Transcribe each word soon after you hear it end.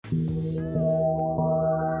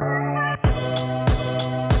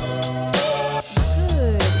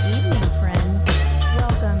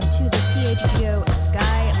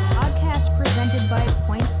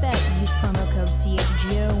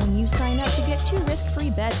2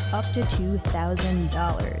 risk-free bets up to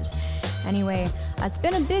 $2,000. Anyway, it's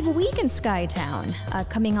been a big week in Skytown,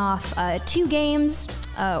 coming off 2 games.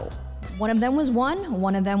 One of them was won,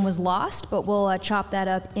 one of them was lost, but we'll chop that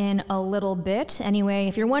up in a little bit. Anyway,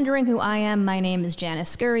 if you're wondering who I am, my name is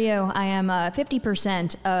Janice Scurio. I am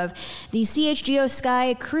 50% of the CHGO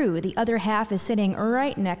Sky crew. The other half is sitting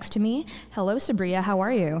right next to me. Hello, Sabria. How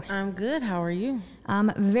are you? I'm good. How are you?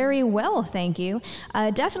 Very well, thank you.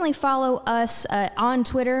 Definitely follow us on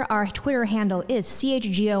Twitter. Our Twitter handle is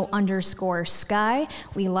CHGO_Sky.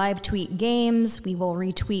 We live tweet games. We will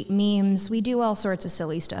retweet memes. We do all sorts of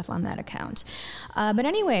silly stuff on that account. But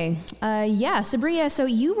anyway, Sabria, so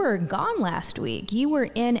you were gone last week. You were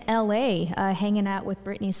in LA hanging out with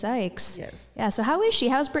Brittany Sykes. Yes. Yeah, so how is she?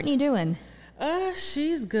 How's Brittany doing?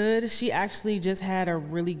 She's good. She actually just had a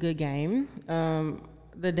really good game.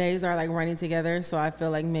 The days are like running together, so I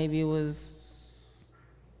feel like maybe it was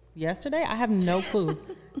yesterday. I have no clue.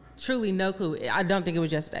 Truly no clue. I don't think it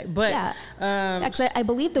was yesterday. But yeah. Actually, I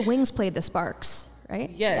believe the Wings played the Sparks,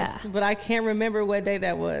 right? Yes, yeah. But I can't remember what day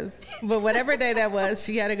that was. But whatever day that was,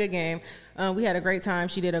 she had a good game. We had a great time.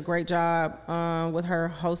 She did a great job with her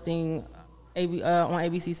hosting on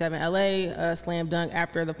ABC7 LA, slam dunk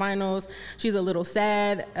after the finals. She's a little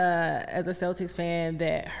sad as a Celtics fan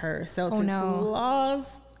that her Celtics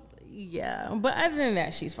lost. Yeah, but other than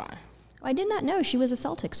that, she's fine. I did not know she was a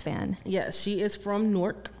Celtics fan. Yeah, she is from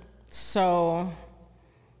Newark. So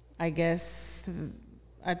I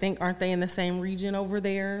think, aren't they in the same region over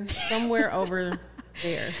there? Somewhere over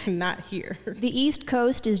there, not here. The East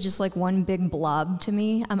Coast is just like one big blob to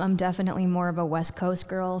me. I'm definitely more of a West Coast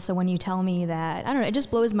girl. So when you tell me that, I don't know, it just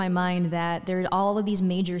blows my mind that there are all of these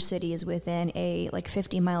major cities within a like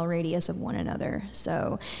 50-mile radius of one another.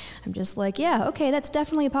 So I'm just like, yeah, okay, that's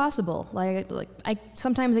definitely possible. Like I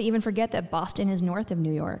sometimes I even forget that Boston is north of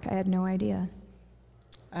New York. I had no idea.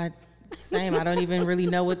 Same. I don't even really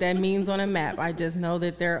know what that means on a map. I just know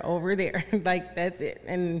that they're over there. Like, that's it.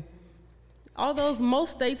 And all those,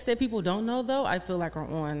 most states that people don't know, though, I feel like are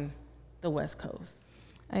on the West Coast.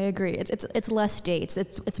 I agree. It's less dates.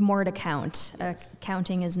 It's more to count.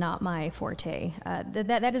 Counting is not my forte.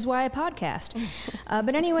 That is why I podcast.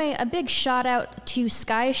 But anyway, a big shout out to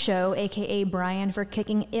Sky Show, aka Brian, for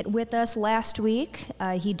kicking it with us last week.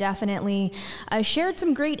 He definitely shared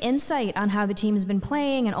some great insight on how the team has been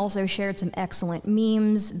playing, and also shared some excellent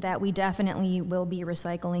memes that we definitely will be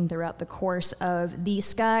recycling throughout the course of the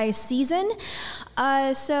Sky season.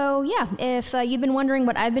 So yeah, if you've been wondering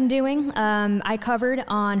what I've been doing, I covered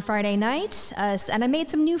on Friday night, and I made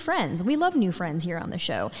some new friends. We love new friends here on the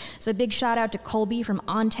show. So a big shout out to Colby from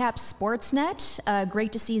OnTap Sportsnet.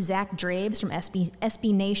 Great to see Zach Draves from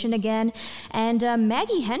SB Nation again. And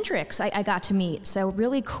Maggie Hendricks I got to meet. So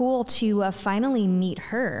really cool to finally meet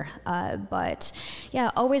her. But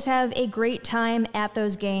yeah, always have a great time at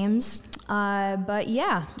those games. But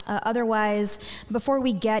yeah, otherwise, before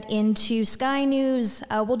we get into Sky News,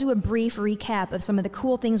 we'll do a brief recap of some of the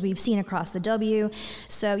cool things we've seen across the W.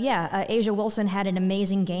 So yeah, Asia Wilson had an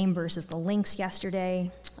amazing game versus the Lynx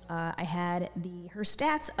yesterday. I had her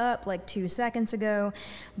stats up like 2 seconds ago,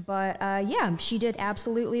 but yeah, she did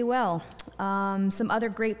absolutely well. Some other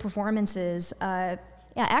great performances. Yeah,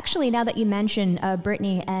 actually, now that you mention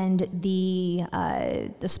Brittany and the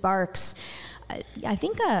Sparks, I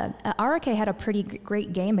think RK had a pretty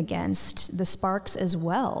great game against the Sparks as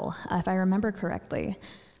well, if I remember correctly.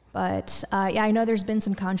 But yeah, I know there's been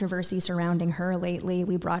some controversy surrounding her lately.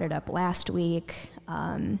 We brought it up last week.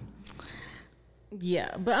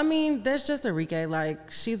 Yeah, but I mean, that's just Arike.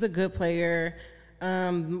 Like, she's a good player.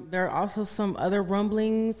 There are also some other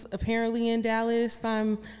rumblings apparently in Dallas.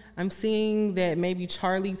 I'm seeing that maybe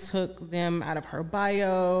Charlie took them out of her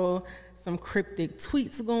bio. Some cryptic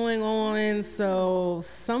tweets going on. So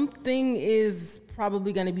something is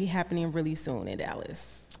probably going to be happening really soon in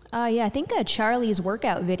Dallas. Yeah, I think Charlie's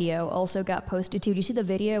workout video also got posted too. Do you see the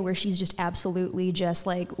video where she's just absolutely just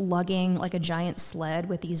like lugging like a giant sled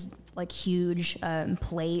with these like huge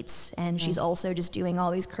plates, and she's also just doing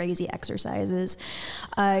all these crazy exercises.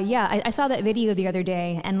 Yeah, I saw that video the other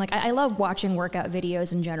day, and like I love watching workout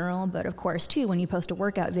videos in general, but of course too, when you post a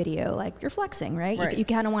workout video, like you're flexing, right? You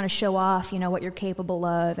kind of want to show off, you know, what you're capable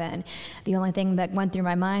of, and the only thing that went through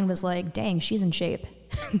my mind was like, dang, she's in shape.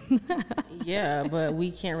 Yeah, but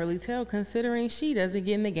we can't really tell considering she doesn't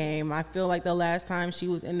get in the game. I feel like the last time she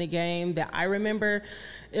was in the game that I remember,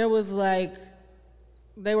 it was like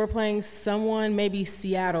they were playing someone, maybe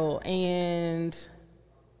Seattle, and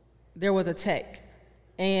there was a tech.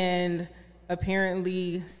 And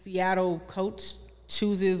apparently Seattle coach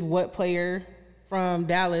chooses what player from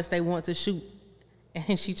Dallas they want to shoot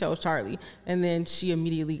and she chose Charlie, and then she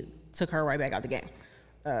immediately took her right back out the game.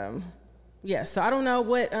 So I don't know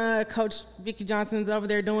what Coach Vicki Johnson's over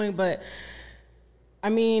there doing, but I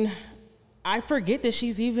mean, I forget that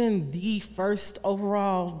she's even the first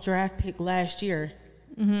overall draft pick last year.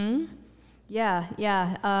 Mm-hmm.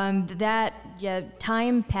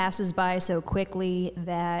 Time passes by so quickly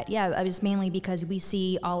that, it was mainly because we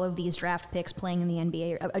see all of these draft picks playing in the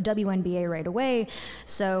NBA, WNBA right away.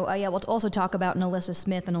 So, we'll also talk about Nalissa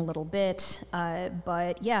Smith in a little bit.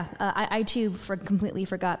 I too completely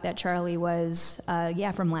forgot that Charlie was,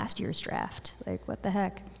 from last year's draft. Like, what the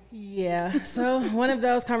heck? Yeah, so one of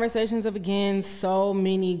those conversations of, again, so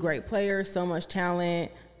many great players, so much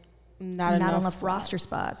talent, not enough roster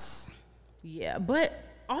spots. Yeah, but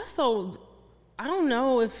also, I don't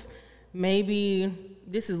know if maybe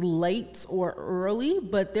this is late or early,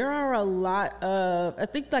 but there are a lot of, I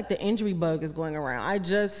think like the injury bug is going around. I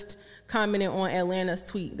just commented on Atlanta's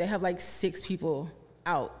tweet. They have like 6 people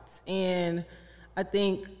out. And I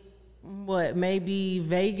think, maybe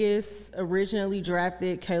Vegas originally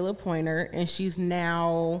drafted Kayla Pointer, and she's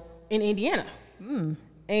now in Indiana.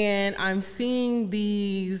 And I'm seeing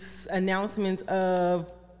these announcements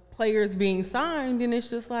of players being signed, and it's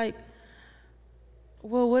just like,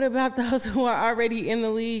 well, what about those who are already in the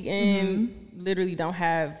league and literally don't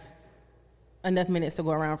have enough minutes to go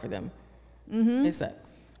around for them? It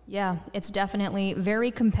sucks. Yeah, it's definitely very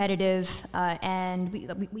competitive, and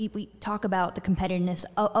we talk about the competitiveness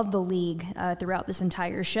of the league throughout this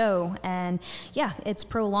entire show, and it's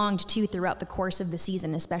prolonged too throughout the course of the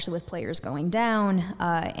season, especially with players going down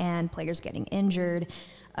and players getting injured.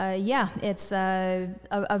 It's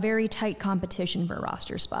a very tight competition for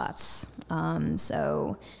roster spots. I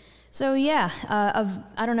don't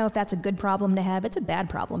know if that's a good problem to have. It's a bad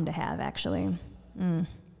problem to have, actually.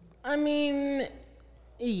 I mean,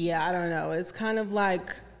 I don't know. It's kind of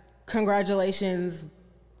like, congratulations,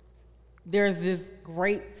 there's this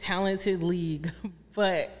great, talented league,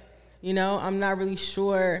 but, I'm not really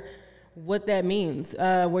sure what that means.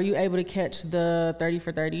 Were you able to catch the 30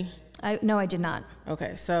 for 30? No, I did not.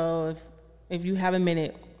 Okay, so if you have a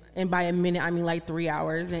minute, and by a minute I mean like 3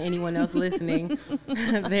 hours, and anyone else listening,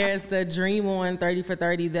 there's the Dream On 30 for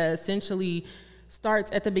 30 that essentially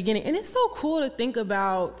starts at the beginning. And it's so cool to think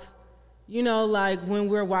about, like when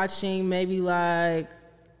we're watching maybe like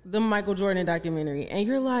the Michael Jordan documentary, and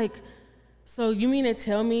you're like, so you mean to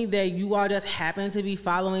tell me that you all just happen to be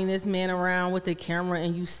following this man around with the camera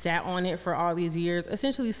and you sat on it for all these years?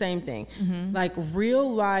 Essentially same thing. Like real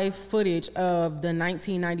life footage of the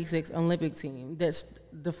 1996 Olympic team.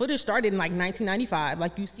 The footage started in like 1995.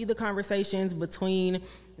 Like you see the conversations between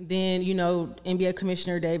then, NBA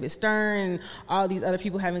Commissioner David Stern and all these other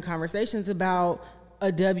people having conversations about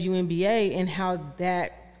a WNBA and how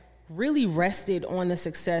that really rested on the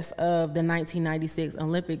success of the 1996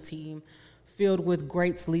 Olympic team, filled with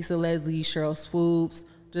greats, Lisa Leslie, Cheryl Swoops,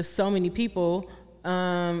 just so many people.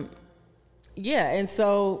 And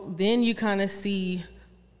so then you kind of see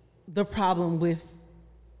the problem with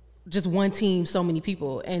just one team, so many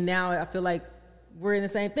people. And now I feel like we're in the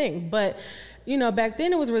same thing. But, back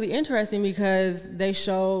then it was really interesting because they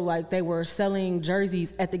showed like they were selling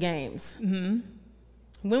jerseys at the games.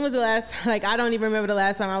 When was the last, I don't even remember the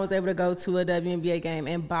last time I was able to go to a WNBA game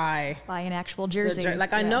and buy an actual jersey.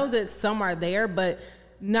 I know that some are there, but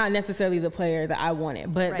not necessarily the player that I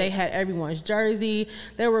wanted. But They had everyone's jersey.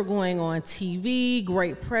 They were going on TV,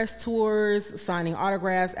 great press tours, signing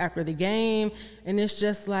autographs after the game. And it's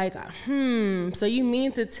just like, so you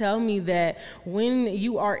mean to tell me that when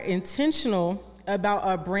you are intentional about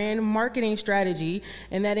a brand marketing strategy,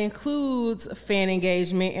 and that includes fan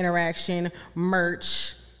engagement, interaction,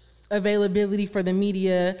 merch, availability for the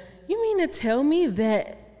media, you mean to tell me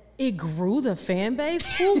that it grew the fan base?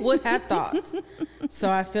 Who would have thought? So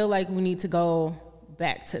I feel like we need to go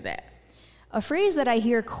back to that. A phrase that I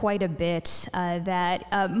hear quite a bit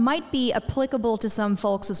that might be applicable to some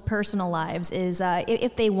folks' personal lives is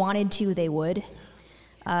if they wanted to, they would.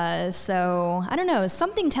 So I don't know,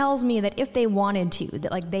 something tells me that if they wanted to,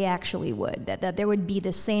 that they actually would, that there would be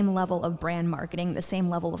the same level of brand marketing, the same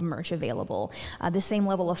level of merch available, the same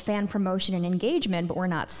level of fan promotion and engagement, but we're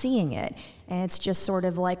not seeing it. And it's just sort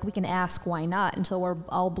of like, we can ask why not until we're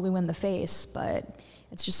all blue in the face, but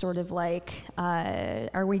it's just sort of like,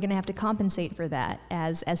 are we gonna have to compensate for that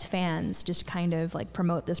as fans, just kind of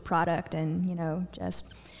promote this product and,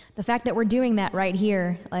 just the fact that we're doing that right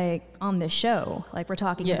here, on this show, we're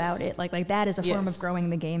talking about it, that is a form of growing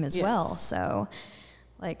the game as well. So,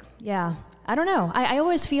 Like, yeah, I don't know. I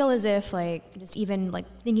always feel as if, like, just even, like,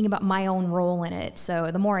 thinking about my own role in it.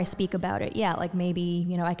 So the more I speak about it, yeah, like, maybe,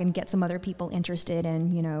 you know, I can get some other people interested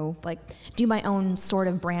and, you know, like, do my own sort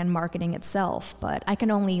of brand marketing itself. But I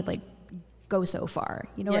can only, like, go so far.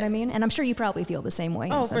 You know what I mean? And I'm sure you probably feel the same way.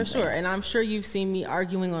 Oh, for sure. And I'm sure you've seen me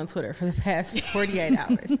arguing on Twitter for the past 48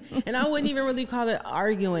 hours. And I wouldn't even really call it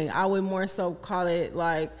arguing. I would more so call it,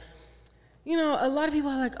 like, you know, a lot of people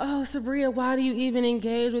are like, oh, Sabria, why do you even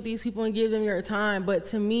engage with these people and give them your time? But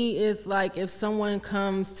to me, it's like if someone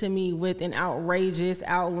comes to me with an outrageous,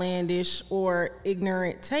 outlandish, or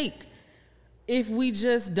ignorant take, if we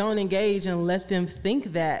just don't engage and let them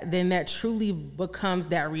think that, then that truly becomes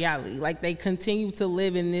that reality. Like, they continue to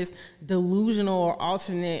live in this delusional or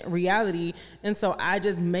alternate reality. And so I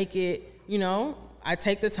just make it, you know, I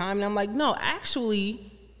take the time and I'm like, no,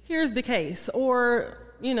 actually, here's the case. Or,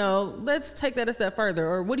 you know, let's take that a step further.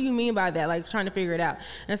 Or what do you mean by that? Like, trying to figure it out.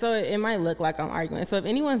 And so it might look like I'm arguing. So if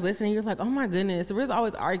anyone's listening, you're like, oh my goodness, we're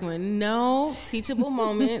always arguing. No, teachable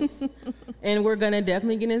moments. And we're going to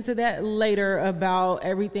definitely get into that later about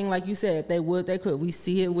everything. Like you said, if they would, they could. We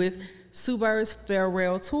see it with Subaru's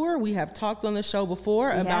farewell tour. We have talked on the show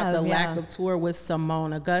before about the lack of tour with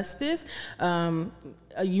Simone Augustus.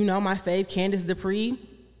 You know, my fave, Candice Dupree,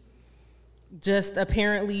 just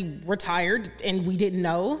apparently retired and we didn't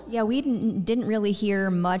know. Yeah, we didn't really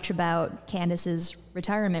hear much about Candace's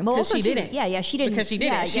retirement. Well, because she didn't. Yeah, she didn't. Because she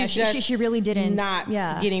didn't. She really didn't. Not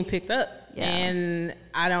getting picked up. Yeah. And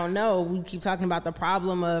I don't know. We keep talking about the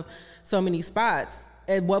problem of so many spots.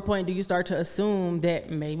 At what point do you start to assume that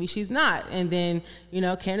maybe she's not? And then, you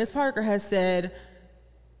know, Candace Parker has said,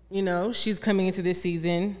 you know, she's coming into this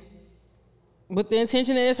season with the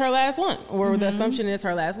intention that it's her last one, or the assumption that it's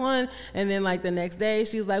her last one. And then, like, the next day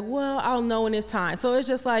she's like, well, I'll know when it's time. So it's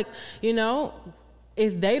just like, you know,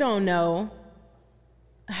 if they don't know,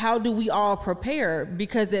 how do we all prepare?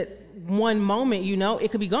 Because at one moment, you know, it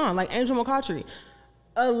could be gone. Like Angel McCautry,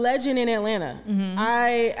 a legend in Atlanta.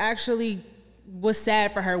 I actually was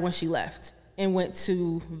sad for her when she left and went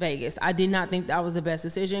to Vegas. I did not think that was the best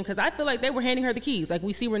decision, because I feel like they were handing her the keys. Like,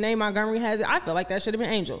 we see Renee Montgomery has it. I feel like that should have been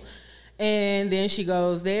Angel. And then she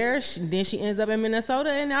goes there. Then she ends up in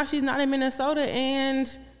Minnesota, and now she's not in Minnesota.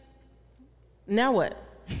 And now what?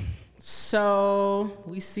 So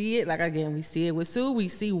we see it, like, again, we see it with Sue. We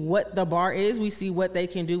see what the bar is. We see what they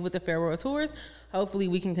can do with the farewell tours. Hopefully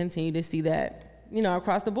we can continue to see that, you know,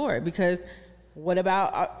 across the board. Because what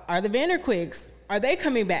about, are the Vanderquigs? Are they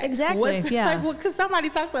coming back? Exactly, Because somebody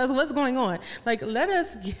talk to us, what's going on? Like, let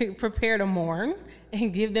us prepare to mourn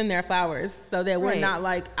and give them their flowers, so that we're not,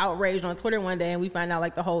 like, outraged on Twitter one day and we find out,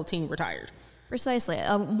 like, the whole team retired. Precisely.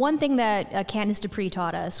 One thing that Candice Dupree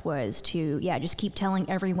taught us was to, just keep telling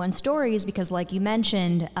everyone stories, because, like you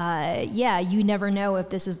mentioned, you never know if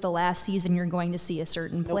this is the last season you're going to see a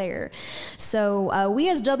certain player. So we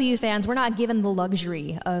as W fans, we're not given the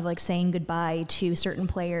luxury of, like, saying goodbye to certain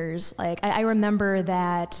players. Like, I remember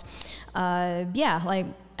that,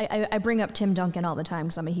 I bring up Tim Duncan all the time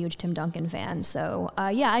because I'm a huge Tim Duncan fan. So,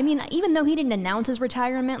 I mean, even though he didn't announce his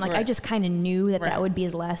retirement, like, I just kind of knew that that would be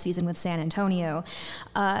his last season with San Antonio.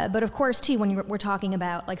 But of course, too, when we're talking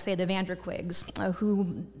about, like, say, the Vanderquigs,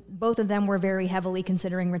 who both of them were very heavily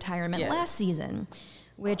considering retirement last season,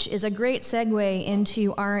 which is a great segue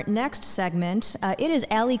into our next segment. It is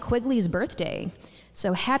Allie Quigley's birthday.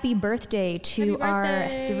 So happy birthday to our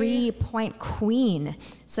 3-point queen.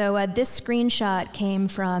 So this screenshot came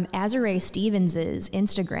from Azuré Stevens'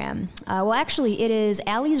 Instagram. Well, actually, it is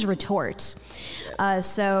Allie's retort.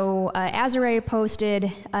 So Azuré posted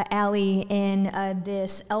Allie in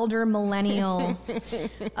this elder millennial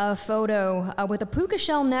photo with a puka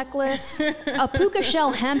shell necklace, a puka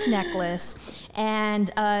shell hemp necklace, and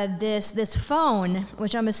this phone,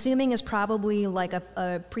 which I'm assuming is probably like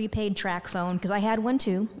a prepaid track phone, because I had one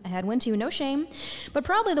too, no shame. But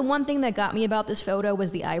probably the one thing that got me about this photo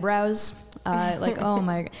was the eyebrows. Oh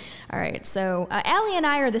my, all right. So Allie and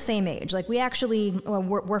I are the same age. Like, we actually,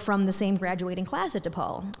 we're from the same graduating class at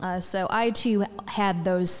DePaul. So I too had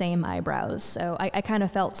those same eyebrows. So I kind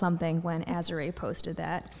of felt something when Azuré posted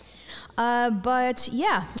that.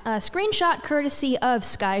 Screenshot courtesy of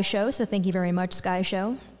Sky Show. So thank you very much, Sky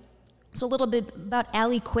Show. So a little bit about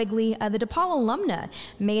Allie Quigley. The DePaul alumna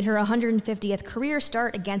made her 150th career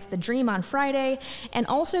start against the Dream on Friday, and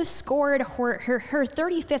also scored her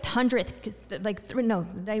 3,500th,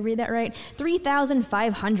 did I read that right?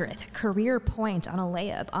 3,500th career point on a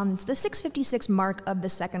layup on the 6:56 mark of the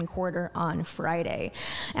second quarter on Friday.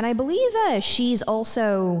 And I believe she's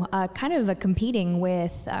also kind of competing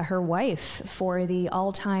with her wife for the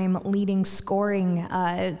all-time leading scoring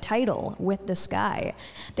title with the Sky.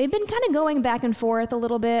 They've been kind of going back and forth a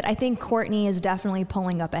little bit. I think Courtney is definitely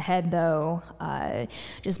pulling up ahead, though,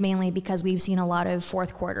 just mainly because we've seen a lot of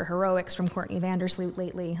fourth quarter heroics from Courtney Vandersloot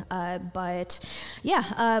lately. But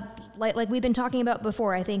yeah, like we've been talking about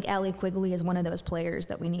before, I think Allie Quigley is one of those players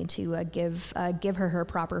that we need to give her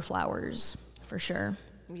proper flowers for sure.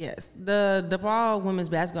 Yes, the DePaul women's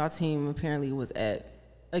basketball team apparently was at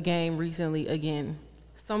a game recently. Again,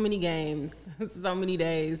 so many games, so many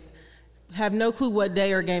days. Have no clue what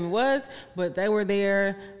day or game it was, but they were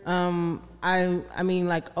there. I mean,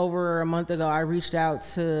 like over a month ago, I reached out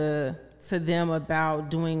to them about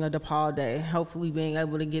doing a DePaul day, hopefully being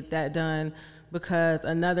able to get that done, because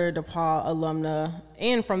another DePaul alumna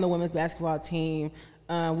and from the women's basketball team,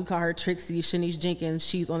 we call her Trixie Shanice Jenkins.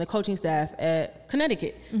 She's on the coaching staff at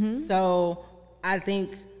Connecticut. Mm-hmm. So I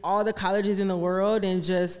think all the colleges in the world and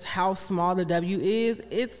just how small the W is,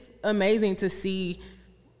 it's amazing to see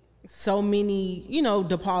so many,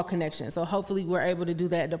 DePaul connections. So hopefully we're able to do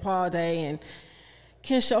that DePaul day and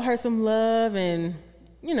can show her some love and,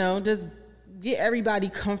 just get everybody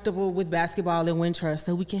comfortable with basketball in Wintrust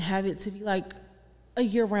so we can have it to be like a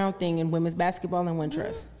year-round thing in women's basketball in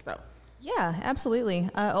Wintrust. Mm-hmm. So. Yeah, absolutely.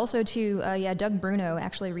 Also, Doug Bruno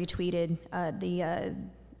actually retweeted the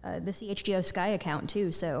CHGO Sky account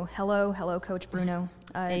too. So hello, Coach Bruno.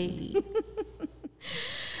 Hey.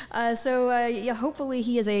 Hopefully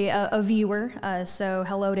he is a viewer. So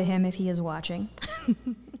hello to him if he is watching.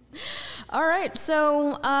 All right,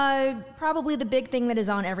 so probably the big thing that is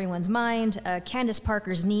on everyone's mind, Candace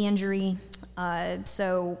Parker's knee injury.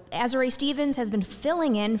 So Azurá Stevens has been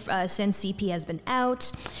filling in since CP has been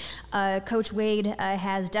out. Coach Wade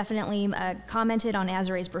has definitely commented on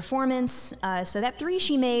Azuré's performance. So that three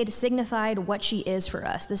she made signified what she is for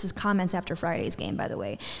us. This is comments after Friday's game, by the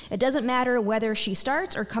way. It doesn't matter whether she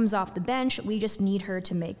starts or comes off the bench. We just need her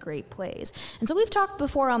to make great plays. And so we've talked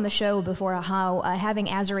before on the show how having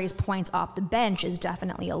Azuré's points off the bench is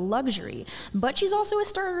definitely a luxury. But she's also a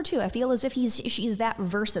starter, too. I feel as if she's that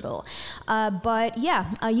versatile.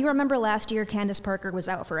 You remember last year Candace Parker was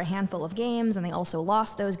out for a handful of games, and they also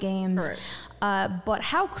lost those games. But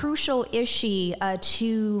how crucial is she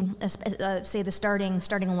to say the starting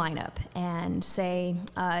lineup and say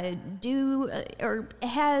I know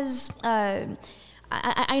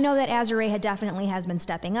that Azurá definitely has been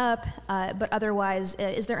stepping up, but otherwise,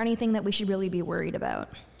 is there anything that we should really be worried about?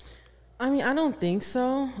 I mean, I don't think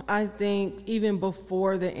so. I think even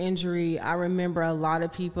before the injury, I remember a lot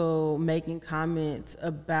of people making comments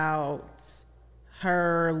about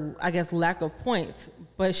her, lack of points,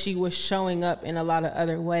 but she was showing up in a lot of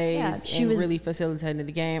other ways and was really facilitating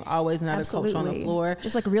the game, always not absolutely. A coach on the floor.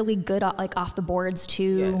 Just really good off the boards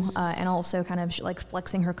too, yes. And also kind of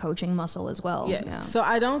flexing her coaching muscle as well. Yes. Yeah. So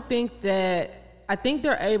I think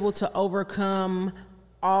they're able to overcome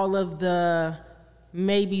all of the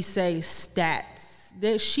maybe say stats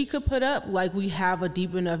that she could put up. We have a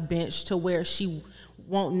deep enough bench to where she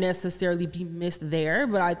won't necessarily be missed there,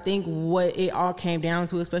 but I think what it all came down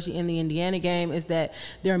to, especially in the Indiana game, is that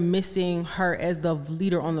they're missing her as the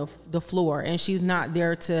leader on the floor, and she's not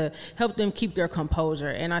there to help them keep their composure.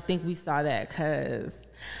 And I think we saw that because,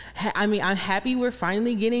 I'm happy we're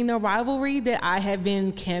finally getting the rivalry that I have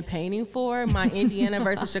been campaigning for. My Indiana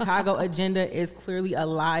versus Chicago agenda is clearly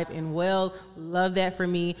alive and well. Love that for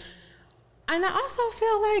me. And I also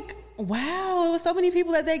feel like, wow, it was so many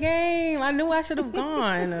people at that game. I knew I should have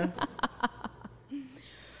gone.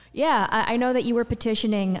 Yeah, I know that you were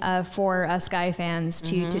petitioning for Sky fans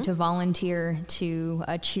to volunteer to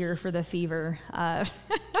cheer for the Fever.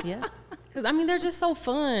 Yeah, because they're just so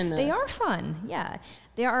fun. They are fun. Yeah,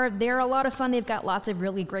 they're a lot of fun. They've got lots of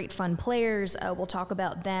really great fun players. We'll talk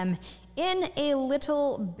about them in a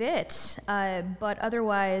little bit, but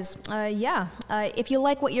otherwise, if you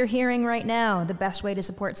like what you're hearing right now, the best way to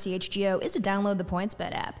support CHGO is to download the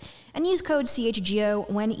PointsBet app and use code CHGO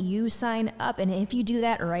when you sign up. And if you do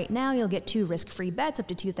that right now, you'll get 2 risk-free bets up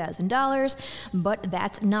to $2,000. But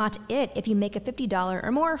that's not it. If you make a $50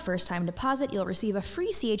 or more first-time deposit, you'll receive a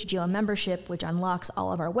free CHGO membership, which unlocks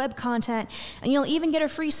all of our web content, and you'll even get a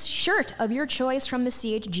free shirt of your choice from the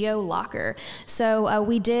CHGO locker. So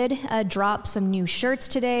we did dropped some new shirts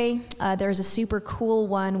today. There's a super cool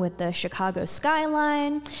one with the Chicago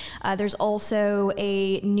skyline. There's also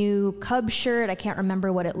a new Cubs shirt. I can't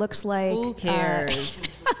remember what it looks like. Who cares?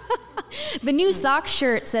 The new sock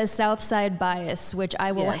shirt says Southside Bias, which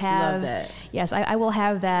I will have. Love that. Yes, I will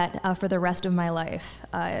have that for the rest of my life.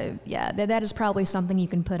 That is probably something you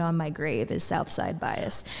can put on my grave, is Southside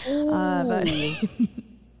Bias. But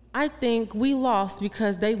I think we lost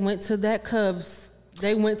because they went to that Cubs.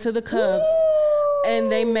 They went to the Cubs,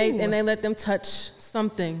 and they let them touch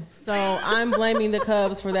something. So I'm blaming the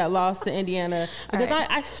Cubs for that loss to Indiana because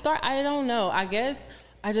I don't know. I guess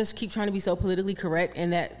I just keep trying to be so politically correct,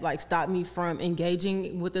 and that like stopped me from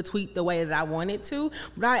engaging with the tweet the way that I wanted to.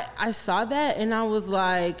 But I saw that and I was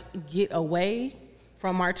like, get away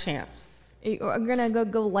from our champs. I'm gonna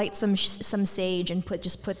go light some sage and put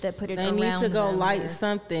it They around. need to go light there.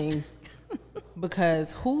 something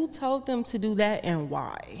because who told them to do that and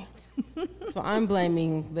why? So I'm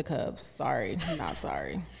blaming the Cubs. Sorry, not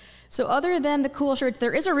sorry. So other than the cool shirts,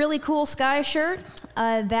 there is a really cool Sky shirt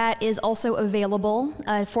that is also available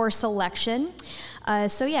for selection.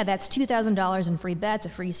 That's $2,000 in free bets, a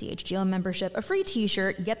free CHGO membership, a free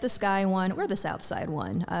t-shirt, get the Sky one or the Southside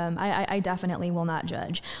one. I definitely will not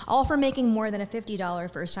judge. All for making more than a $50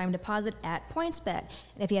 first-time deposit at PointsBet.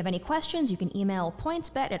 And if you have any questions, you can email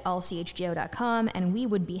pointsbet@allchgo.com, and we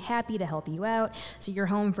would be happy to help you out. So you're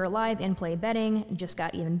home for live in-play betting just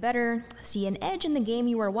got even better. See an edge in the game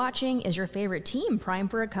you are watching. Is your favorite team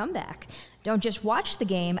primed for a comeback? Don't just watch the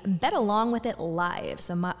game, bet along with it live.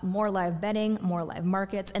 So more live betting, more live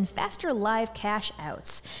markets, and faster live cash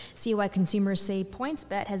outs. See why consumers say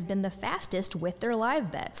PointsBet has been the fastest with their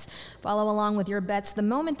live bets. Follow along with your bets the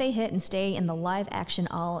moment they hit and stay in the live action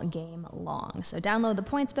all game long. So download the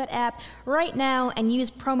PointsBet app right now and use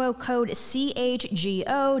promo code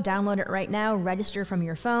CHGO. Download it right now, register from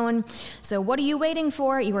your phone. So what are you waiting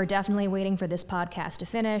for? You are definitely waiting for this podcast to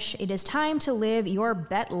finish. It is time to live your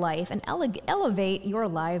bet life and elevate your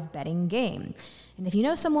live betting game. And if you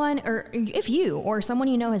know someone, or if you or someone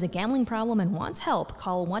you know has a gambling problem and wants help,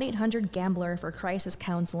 call 1-800-GAMBLER for crisis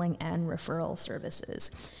counseling and referral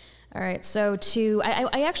services. All right, so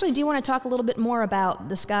I actually do want to talk a little bit more about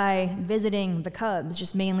the Sky visiting the Cubs,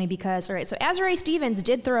 just mainly because, all right, so Azurá Stevens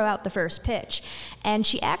did throw out the first pitch, and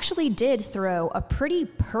she actually did throw a pretty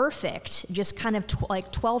perfect, just kind of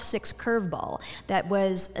 12-6 curveball that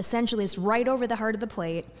was essentially right over the heart of the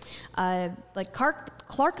plate.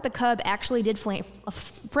 Clark the Cub actually did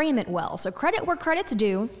frame it well, so credit where credit's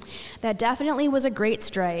due. That definitely was a great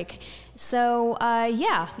strike. So,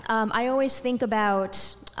 I always think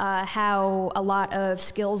about how a lot of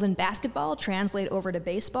skills in basketball translate over to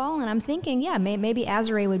baseball, and I'm thinking, maybe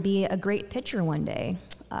Azurá would be a great pitcher one day.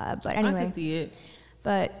 But anyway, I can see it.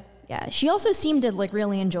 But yeah, she also seemed to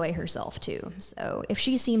really enjoy herself too. So if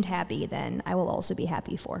she seemed happy, then I will also be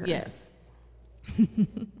happy for her. Yes.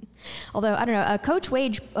 Although I don't know, Coach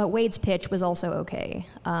Wade's pitch was also okay,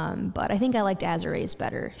 but I think I liked Azuré's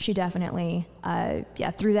better. She definitely,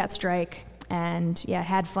 threw that strike. And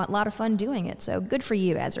had a lot of fun doing it. So good for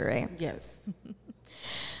you, Azurá. Yes.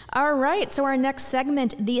 All right, so our next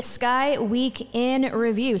segment, the Sky Week in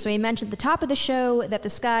Review. So we mentioned at the top of the show that the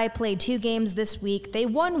Sky played 2 games this week. They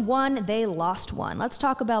won 1, they lost 1. Let's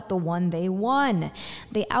talk about the one they won.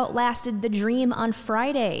 They outlasted the Dream on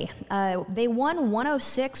Friday. They won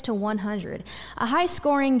 106-100. A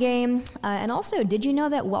high-scoring game. And also, did you know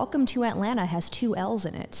that Welcome to Atlanta has 2 L's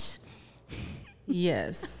in it?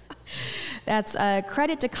 Yes. That's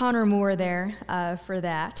credit to Connor Moore there for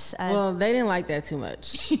that. Well, they didn't like that too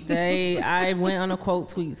much. I went on a quote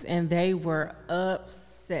tweets and they were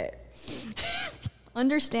upset.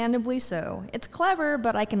 Understandably so. It's clever,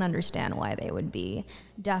 but I can understand why they would be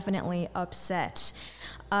definitely upset.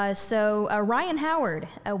 Ryan Howard,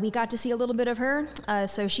 we got to see a little bit of her.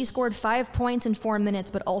 So she scored 5 points in 4 minutes,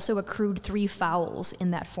 but also accrued 3 fouls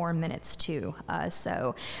in that 4 minutes too.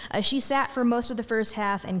 She sat for most of the first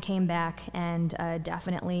half and came back and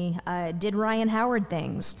definitely did Ryan Howard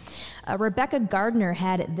things. Rebecca Gardner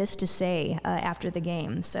had this to say after the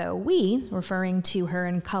game. So we, referring to her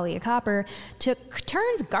and Kahleah Copper, took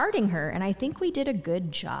turns guarding her, and I think we did a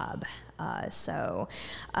good job. I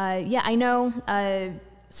know,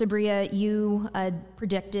 Sabria, you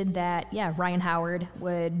predicted that, Ryan Howard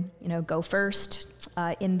would, go first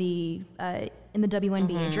in the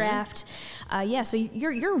WNBA draft. So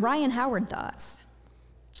your Ryan Howard thoughts?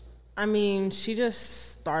 I mean, she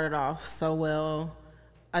just started off so well.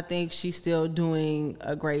 I think she's still doing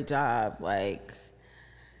a great job.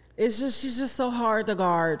 She's just so hard to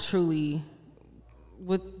guard, truly,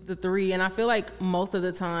 with the 3. And I feel like most of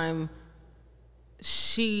the time,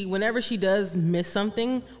 whenever she does miss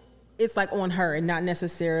something, it's like on her and not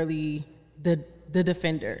necessarily the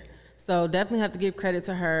defender. So definitely have to give credit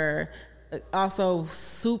to her. Also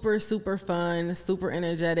super, super fun, super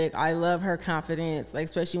energetic. I love her confidence, like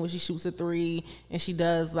especially when she shoots a three and she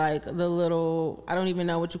does like the little, I don't even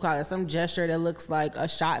know what you call it, some gesture that looks like a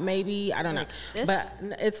shot maybe. I don't know. This?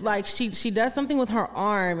 But it's like she does something with her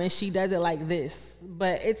arm and she does it like this.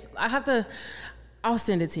 But I'll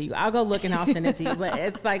send it to you. I'll go look and I'll send it to you. But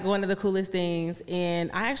it's like one of the coolest things.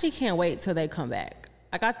 And I actually can't wait till they come back.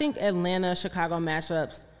 Like I think Atlanta-Chicago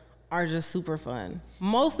matchups are just super fun,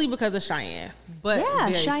 mostly because of Cheyenne. But yeah,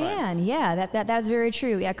 very Cheyenne. Fun. Yeah, that's very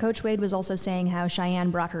true. Yeah, Coach Wade was also saying how Cheyenne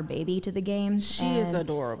brought her baby to the game. She is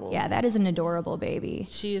adorable. Yeah, that is an adorable baby.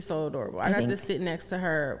 She is so adorable. I got to sit next to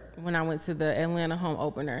her when I went to the Atlanta home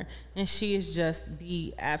opener, and she is just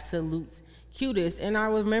the absolute cutest. And I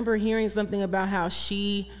remember hearing something about how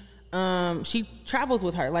she travels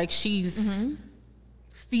with her, like she's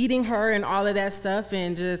feeding her and all of that stuff,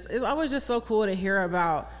 and just it's always just so cool to hear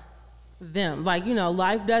about them. Like, you know,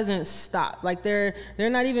 life doesn't stop. Like they're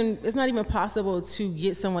not even, it's not even possible to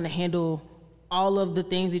get someone to handle all of the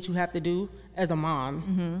things that you have to do as a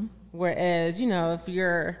mom. Whereas, you know, if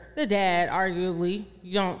you're the dad, arguably,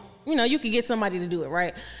 you could get somebody to do it,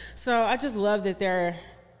 right? So I just love that they're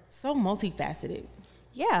so multifaceted.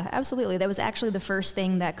 Yeah, absolutely. That was actually the first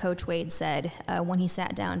thing that Coach Wade said when he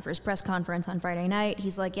sat down for his press conference on Friday night.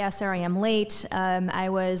 He's like, yeah, Sarah, I am late. I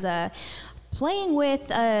was playing with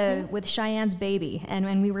Cheyenne's baby,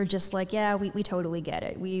 and we were just like, yeah, we totally get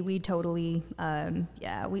it. We totally,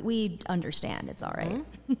 we understand. It's all right.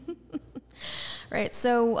 Right,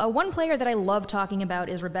 so one player that I love talking about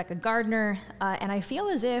is Rebecca Gardner, and I feel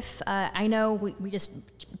as if, I know we just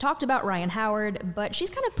talked about Ryan Howard, but she's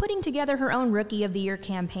kind of putting together her own Rookie of the Year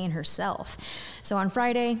campaign herself. So on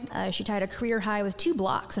Friday, she tied a career high with 2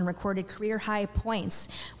 blocks and recorded career high points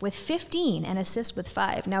with 15 and assists with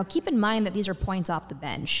 5. Now keep in mind that these are points off the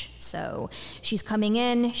bench. So she's coming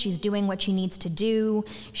in, she's doing what she needs to do,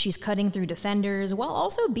 she's cutting through defenders while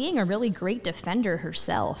also being a really great defender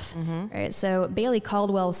herself. Right, so Bailey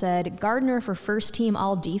Caldwell said, Gardner for first team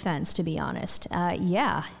all defense, to be honest.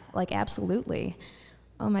 Yeah, like absolutely.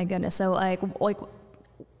 Oh my goodness. So like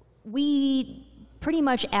we pretty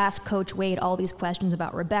much asked Coach Wade all these questions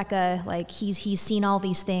about Rebecca. Like he's seen all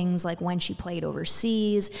these things like when she played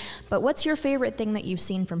overseas. But what's your favorite thing that you've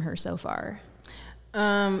seen from her so far?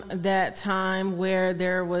 That time where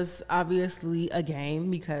there was obviously a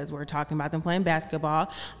game, because we're talking about them playing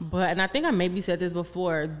basketball, and I think I maybe said this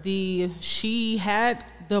before, she had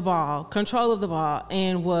the ball, control of the ball,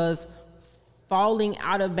 and was falling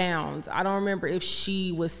out of bounds. I don't remember if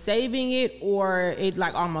she was saving it or it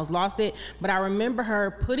like almost lost it, but I remember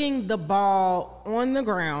her putting the ball on the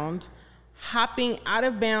ground, hopping out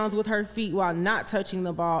of bounds with her feet while not touching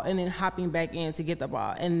the ball, and then hopping back in to get the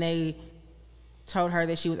ball. And they told her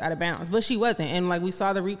that she was out of bounds, but she wasn't. And like we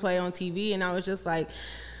saw the replay on TV, and I was just like,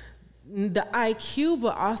 the IQ,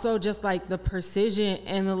 but also just like the precision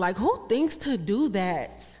and the like, who thinks to do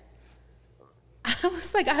that? I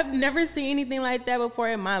was like, I've never seen anything like that before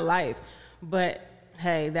in my life. But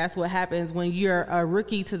hey, that's what happens when you're a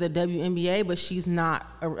rookie to the WNBA, but she's not.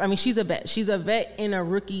 She's a vet. She's a vet in a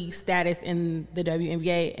rookie status in the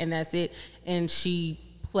WNBA, and that's it. And she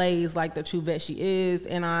plays like the true vet she is,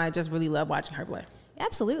 and I just really love watching her play.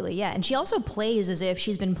 Absolutely, yeah. And she also plays as if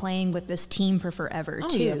she's been playing with this team for forever,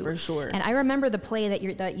 too. Yeah, for sure. And I remember the play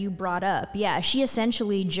that you brought up. Yeah, she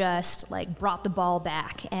essentially just, like, brought the ball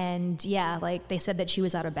back. And, yeah, like, they said that she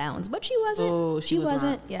was out of bounds. But she wasn't. Oh, she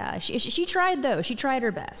wasn't. Yeah, she tried, though. She tried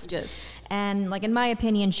her best. Yes. And, like, in my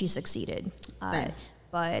opinion, she succeeded. Same.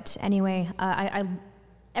 But anyway,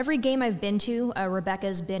 every game I've been to,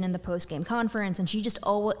 Rebecca's been in the post-game conference, and she just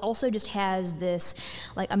also just has this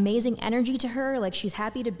like amazing energy to her. Like she's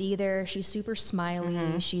happy to be there. She's super smiley.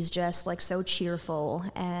 Mm-hmm. She's just like so cheerful,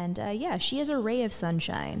 and yeah, she is a ray of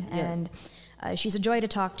sunshine. Yes. And she's a joy to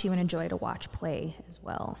talk to and a joy to watch play as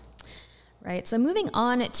well. Right, so moving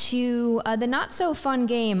on to the not-so-fun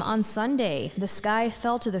game on Sunday. The Sky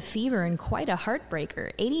fell to the Fever in quite a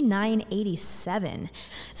heartbreaker, 89-87.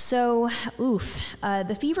 So,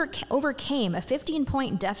 the Fever overcame a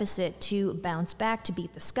 15-point deficit to bounce back to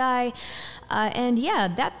beat the Sky. And yeah,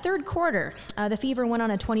 that third quarter, the Fever went on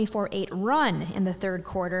a 24-8 run in the third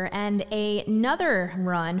quarter, and another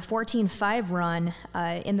run, 14-5 run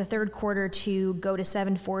in the third quarter to go to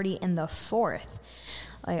 740 in the fourth.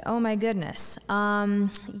 Like, oh my goodness. What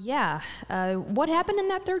happened in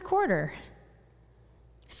that third quarter?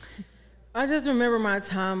 I just remember my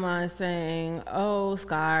timeline saying, oh,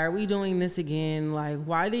 Sky, are we doing this again? Like,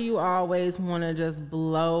 why do you always want to just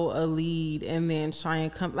blow a lead and then try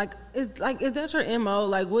and come? Is that your MO?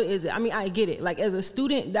 Like, what is it? I mean, I get it. Like, as a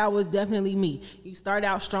student, that was definitely me. You start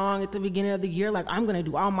out strong at the beginning of the year. Like, I'm going to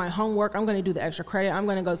do all my homework. I'm going to do the extra credit. I'm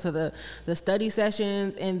going to go to the study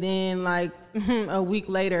sessions. And then, like, a week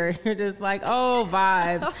later, you're just like, oh,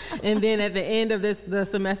 vibes. And then at the end of the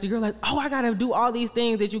semester, you're like, oh, I got to do all these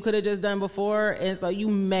things that you could have just done before, and so you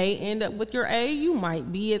may end up with your A. You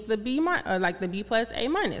might be at the B or like the B plus A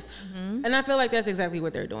minus, and I feel like that's exactly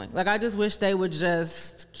what they're doing. Like, I just wish they would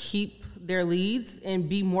just keep their leads and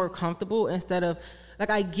be more comfortable instead of,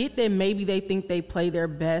 like, I get that maybe they think they play their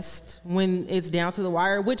best when it's down to the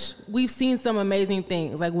wire, which we've seen some amazing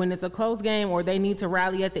things. Like, when it's a close game or they need to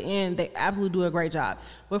rally at the end, they absolutely do a great job.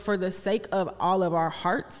 But for the sake of all of our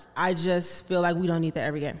hearts, I just feel like we don't need that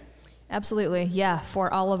every game. Absolutely, yeah,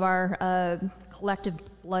 for all of our collective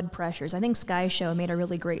blood pressures. I think Sky Show made a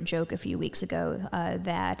really great joke a few weeks ago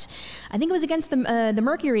that I think it was against the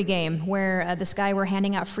Mercury game where the Sky were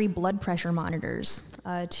handing out free blood pressure monitors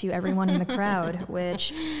to everyone in the crowd,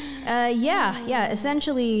 which,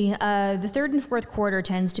 essentially the third and fourth quarter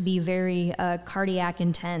tends to be very cardiac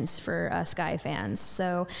intense for Sky fans.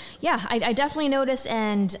 So, yeah, I definitely noticed,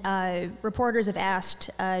 and reporters have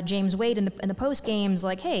asked James Wade in the post games,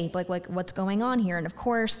 like, hey, like what's going on here? And of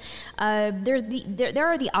course,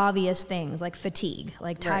 there are the obvious things like fatigue,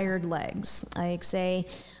 like tired legs. Like, say,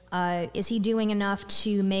 is he doing enough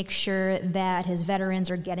to make sure that his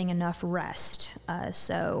veterans are getting enough rest?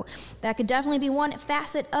 So that could definitely be one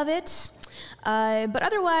facet of it. But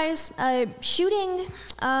otherwise, shooting,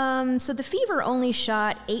 so the Fever only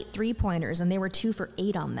shot 8 3-pointers, and they were 2 for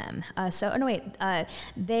 8 on them.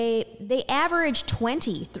 They averaged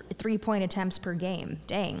 20 3-point attempts per game.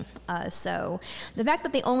 Dang. So the fact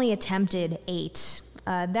that they only attempted 8,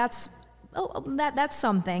 that's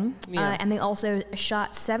something. Yeah. And they also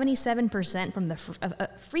shot 77% from the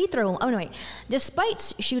free throw. Oh, no, wait.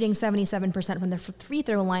 Despite shooting 77% from the free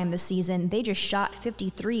throw line this season, they just shot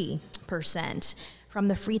 53% from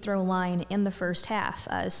the free throw line in the first half.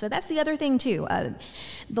 So that's the other thing, too.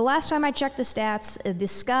 The last time I checked the stats, the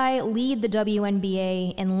Sky lead the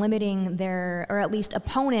WNBA in limiting their, or at least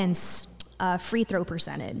opponents' free throw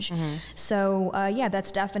percentage. So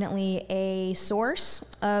that's definitely a source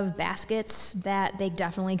of baskets that they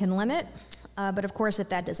definitely can limit. But of course, if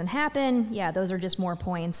that doesn't happen, those are just more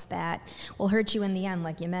points that will hurt you in the end,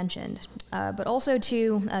 like you mentioned. But also,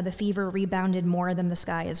 too, the Fever rebounded more than the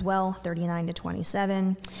Sky as well,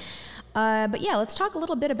 39-27. But let's talk a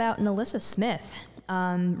little bit about Nalissa Smith.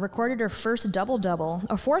 Recorded her fourth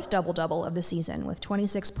double-double of the season with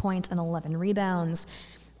 26 points and 11 rebounds.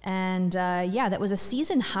 And that was a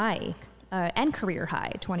season high and career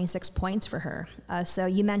high, 26 points for her. So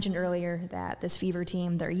you mentioned earlier that this Fever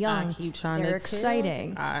team, they're young, they're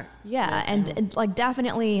exciting. And like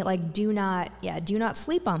definitely like do not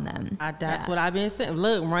sleep on them. That's what I've been saying.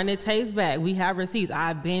 Look, run the taste back. We have receipts.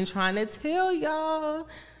 I've been trying to tell y'all.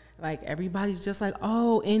 Like, everybody's just like,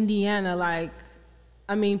 oh, Indiana. Like,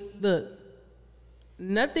 I mean, look.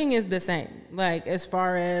 Nothing is the same. Like, as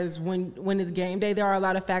far as when it's game day, there are a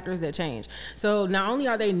lot of factors that change. So not only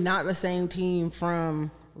are they not the same team from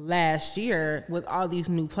last year with all these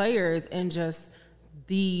new players and just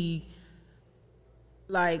the,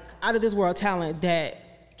 like, out of this world talent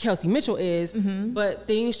that Kelsey Mitchell is, but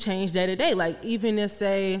things change day to day. Like, even if,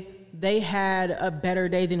 say, they had a better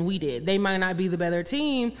day than we did, they might not be the better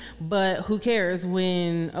team, but who cares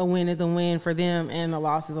when a win is a win for them and a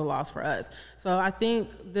loss is a loss for us. So I think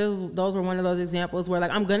those were one of those examples where,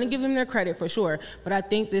 like, I'm going to give them their credit for sure, but I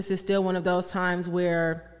think this is still one of those times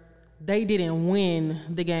where they didn't win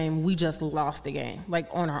the game, we just lost the game, like,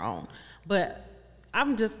 on our own. But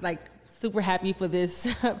I'm just, like, super happy for this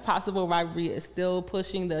possible rivalry. It's still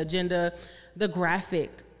pushing the agenda. The graphic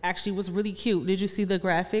actually was really cute. Did you see the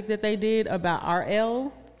graphic that they did about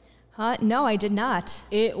RL? No, I did not.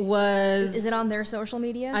 It was... Is it on their social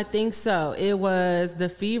media? I think so. It was the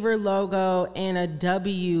Fever logo and a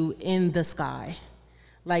W in the sky.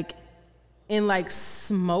 Like, in, like,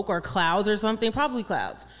 smoke or clouds or something. Probably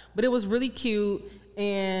clouds. But it was really cute.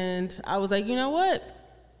 And I was like, you know what?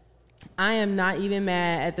 I am not even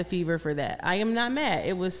mad at the Fever for that. I am not mad.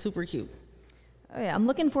 It was super cute. Oh, yeah, I'm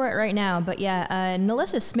looking for it right now. But,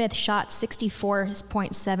 Nalissa Smith shot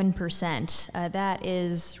 64.7%. That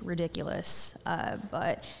is ridiculous.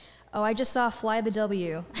 I just saw Fly the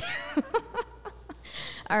W.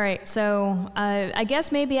 All right, so I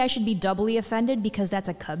guess maybe I should be doubly offended because that's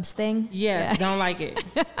a Cubs thing. Yes, don't like it.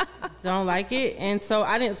 don't like it. And so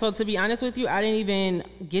so to be honest with you, I didn't even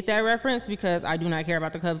get that reference because I do not care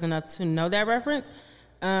about the Cubs enough to know that reference.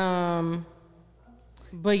 But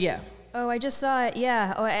yeah. Oh, I just saw it.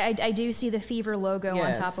 Yeah. Oh, I do see the Fever logo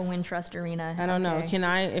on top of Wintrust Arena. I don't know.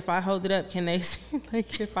 If I hold it up, can they see?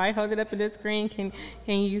 Like, if I hold it up in the screen, can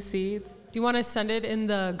you see it? Do you want to send it in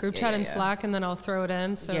the group chat in Slack, and then I'll throw it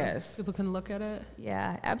in so people can look at it?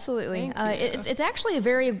 Yeah, absolutely. It's actually a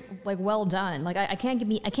very well done. Like I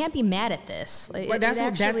can't be mad at this.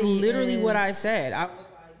 That's literally what I said. I was like,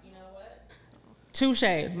 you know what? Touche.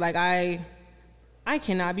 Like I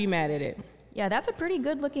cannot be mad at it. Yeah, that's a pretty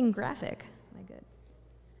good looking graphic. My good.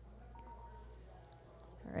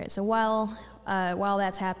 All right, so while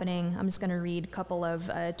that's happening, I'm just going to read a couple of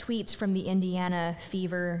tweets from the Indiana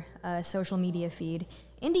Fever social media feed.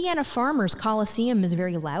 Indiana Farmers Coliseum is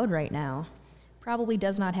very loud right now. Probably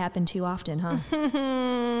does not happen too often, huh?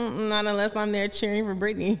 Not unless I'm there cheering for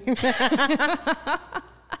Brittany.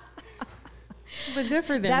 But good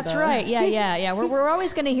for them. That's right. Yeah. We're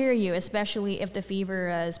always going to hear you, especially if the Fever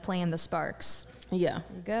is playing the Sparks. Yeah.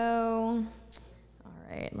 Go. All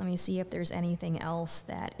right. Let me see if there's anything else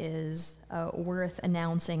that is worth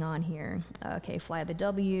announcing on here. Okay, Fly the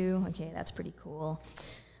W. Okay, that's pretty cool.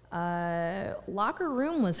 Locker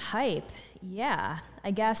room was hype. Yeah, I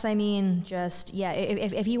guess. I mean,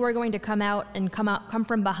 if you were going to come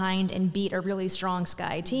from behind and beat a really strong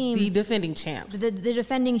Sky team, the defending champs, the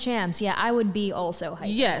defending champs, yeah, I would be also hyped.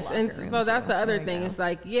 Yes, and so that's the other thing. It's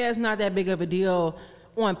like, it's not that big of a deal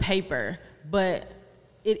on paper, but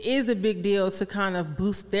it is a big deal to kind of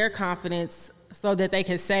boost their confidence so that they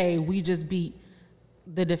can say we just beat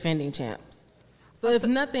the defending champs. So if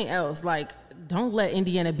nothing else, like, don't let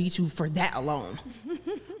Indiana beat you for that alone.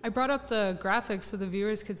 I brought up the graphics so the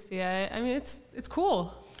viewers could see it. I mean, it's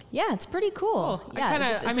cool. Yeah, it's pretty cool.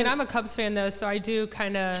 Yeah, I'm a Cubs fan though, so I do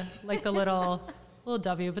kind of like the little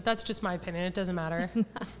W, but that's just my opinion. It doesn't matter.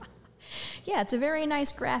 Yeah, it's a very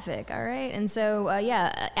nice graphic, all right? And so,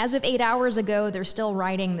 as of 8 hours ago, they're still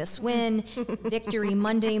riding this win. Victory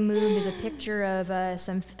Monday mood. There's a picture of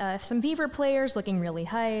some Fever players looking really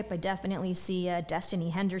hype. I definitely see Destiny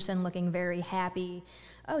Henderson looking very happy.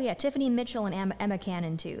 Oh, yeah, Tiffany Mitchell and Emma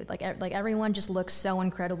Cannon, too. Like everyone just looks so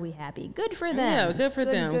incredibly happy. Good for them. Yeah, good for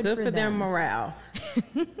them. Good for their morale.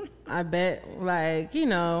 I bet,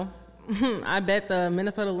 I bet the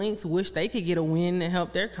Minnesota Lynx wish they could get a win and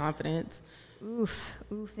help their confidence. Oof,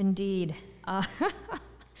 indeed.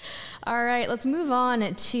 All right, let's move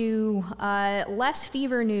on to less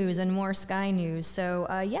Fever news and more Sky news. So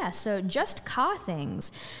just Ka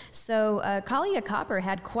things. So Kahleah Copper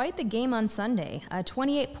had quite the game on Sunday.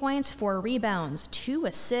 28 points, 4 rebounds, 2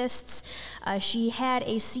 assists. She had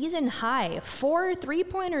a season high 4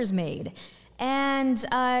 3-pointers made. And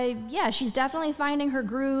she's definitely finding her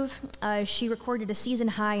groove. She recorded a season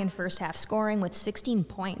high in first half scoring with 16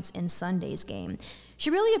 points in Sunday's game. She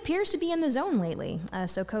really appears to be in the zone lately.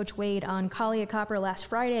 So Coach Wade on Kahleah Copper last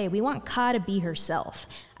Friday, we want Ka to be herself.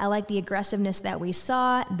 I like the aggressiveness that we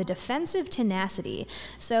saw, the defensive tenacity.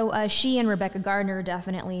 So she and Rebecca Gardner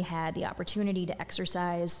definitely had the opportunity to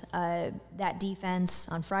exercise that defense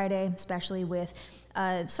on Friday, especially with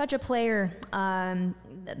such a player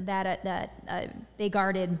that they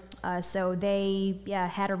guarded. So they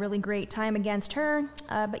had a really great time against her.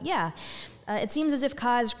 It seems as if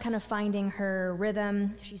Ka's kind of finding her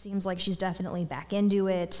rhythm. She seems like she's definitely back into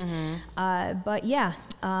it.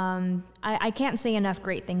 Mm-hmm. I can't say enough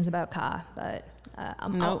great things about Ka, but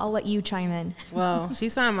I'll let you chime in. Well, she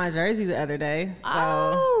signed my jersey the other day.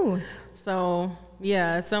 So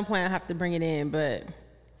at some point I have to bring it in. But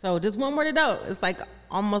so just one more to go. It's like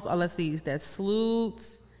almost all I see is that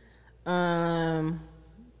Sloots.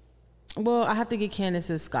 Well, I have to get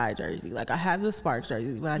Candace's Sky jersey. Like, I have the Sparks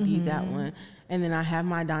jersey, but I need that one. And then I have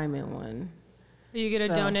my Diamond one. Are you going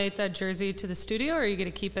to donate that jersey to the studio, or are you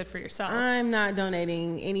going to keep it for yourself? I'm not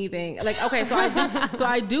donating anything. Like, okay, so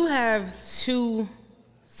I do have 2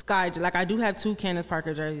 I do have 2 Candace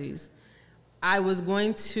Parker jerseys. I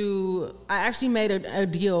actually made a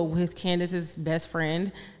deal with Candace's best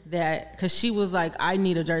friend because she was like, I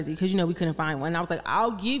need a jersey because, we couldn't find one. And I was like,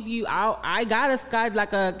 I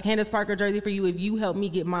got a Candace Parker jersey for you if you help me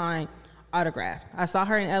get mine autographed. I saw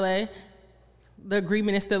her in LA. The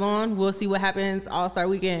agreement is still on. We'll see what happens All-Star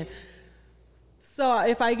weekend. So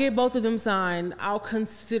if I get both of them signed, I'll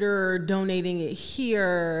consider donating it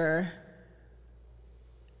here,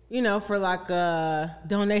 for like a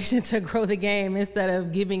donation to Grow the Game instead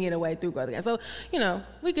of giving it away through Grow the Game. So,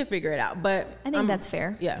 we could figure it out. But I think that's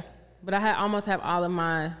fair. Yeah. But I almost have all of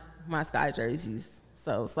my Sky jerseys.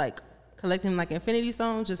 So it's like collecting like Infinity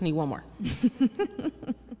Stones, just need one more.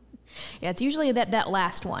 Yeah, it's usually that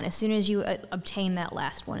last one. As soon as you obtain that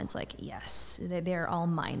last one, it's like, yes, they're all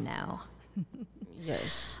mine now.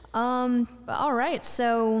 Yes. All right,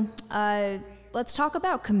 so let's talk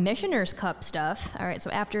about Commissioner's Cup stuff. All right, so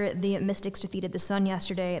after the Mystics defeated the Sun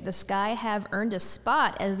yesterday, the Sky have earned a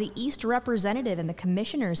spot as the East representative in the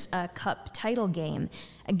Commissioner's Cup title game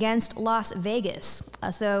against Las Vegas.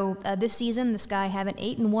 So this season, the Sky have an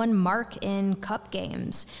 8-1 mark in Cup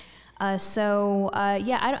games.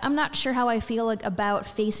 I'm not sure how I feel about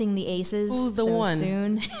facing the Aces Who's the so one?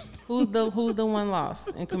 soon. Who's the one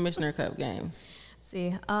lost in Commissioner Cup games?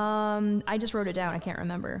 See, I just wrote it down. I can't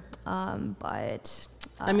remember. I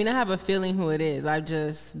mean, I have a feeling who it is. I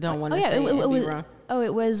just don't want to say it and be wrong. Oh,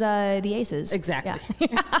 it was the Aces. Exactly.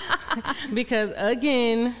 Yeah. Because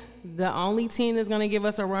again, the only team that's going to give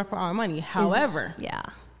us a run for our money. However,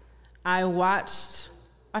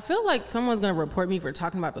 I feel like someone's going to report me for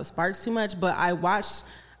talking about the Sparks too much, but I watched,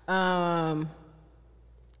 actually,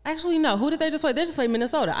 no, who did they just play? They just played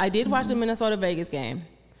Minnesota. I did watch the Minnesota-Vegas game.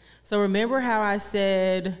 So remember how I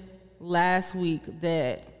said last week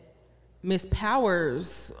that Miss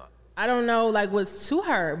Powers, I don't know, like, what's to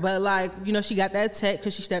her, but, like, you know, she got that tech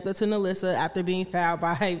because she stepped up to Nalissa after being fouled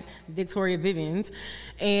by Victoria Vivians.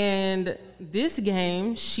 And this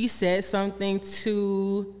game, she said something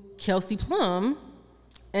to Kelsey Plum,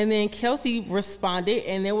 and then Kelsey responded,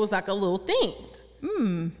 and there was like a little thing.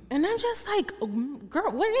 And I'm just like,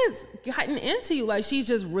 girl, what is gotten into you? Like, she's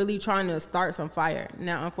just really trying to start some fire.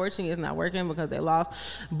 Now, unfortunately, it's not working because they lost.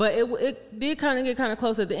 But it did kind of get kind of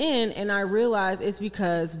close at the end, and I realized it's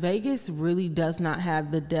because Vegas really does not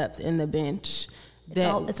have the depth in the bench.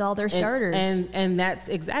 It's all their starters. And that's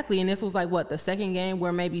exactly, and this was like, what, the second game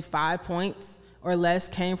where maybe 5 points or less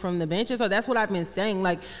came from the bench. And so that's what I've been saying.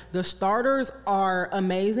 Like, the starters are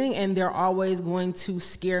amazing, and they're always going to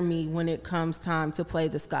scare me when it comes time to play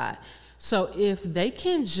the Sky. So if they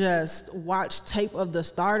can just watch tape of the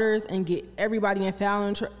starters and get everybody in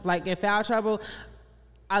foul trouble,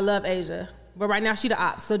 I love Asia. But right now she the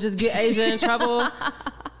ops. So just get Asia in trouble.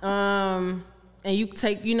 And you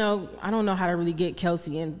take, you know, I don't know how to really get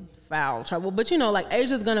Kelsey in foul trouble, but, you know, like,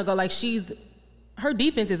 Asia's going to go, like, her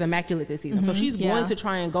defense is immaculate this season, so she's going to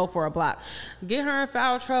try and go for a block. Get her in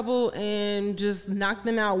foul trouble and just knock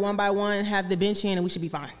them out one by one, have the bench in, and we should be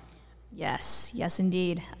fine. Yes,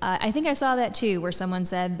 indeed. I think I saw that too, where someone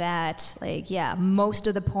said that, like, most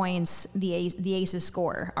of the points the Aces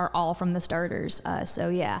score are all from the starters.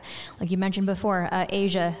 Like you mentioned before,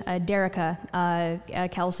 Asia,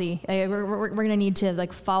 Derica, Kelsey, we're gonna need to,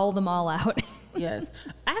 like, foul them all out. Yes,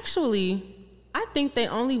 actually, I think they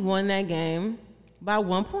only won that game by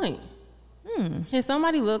 1 point. Can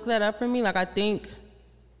somebody look that up for me? Like, I think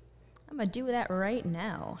I'm gonna do that right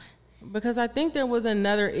now. Because I think there was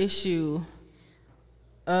another issue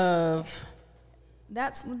of...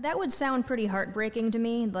 That would sound pretty heartbreaking to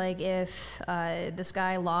me. Like, if the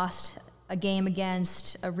Sky lost a game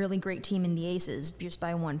against a really great team in the Aces just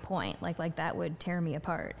by 1 point. Like that would tear me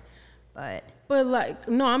apart. But like,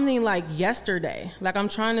 no, I mean, like, yesterday. Like, I'm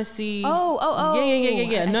trying to see. Oh.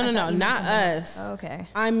 Yeah. No, not us. Oh, okay.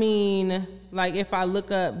 I mean, like, if I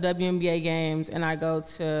look up WNBA games and I go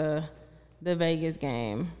to the Vegas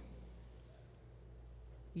game.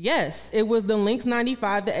 Yes, it was the Lynx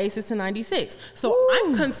 95, the Aces to 96. So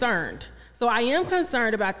I'm concerned. So I am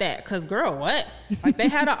concerned about that. Cause, girl, what? Like, they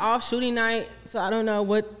had an off shooting night. So I don't know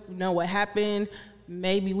what happened.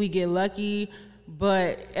 Maybe we get lucky.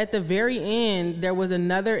 But at the very end, there was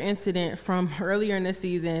another incident from earlier in the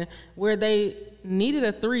season where they needed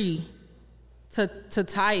a 3 to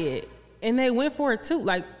tie it, and they went for it too.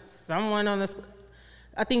 Like, someone on the,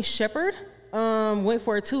 I think Shepard, went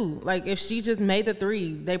for it too. Like, if she just made the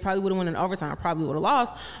 3, they probably would have won in overtime. Probably would have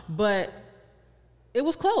lost, but it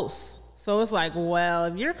was close. So it's like, well,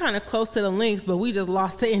 if you're kind of close to the Lynx, but we just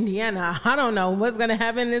lost to Indiana, I don't know what's going to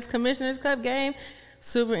happen in this Commissioner's Cup game.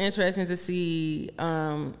 Super interesting to see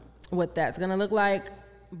what that's gonna look like,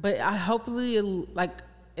 but I hopefully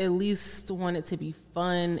at least want it to be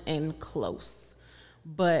fun and close.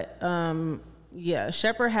 But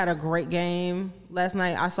Shepard had a great game last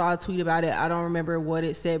night. I saw a tweet about it. I don't remember what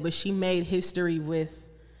it said, but she made history with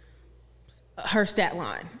her stat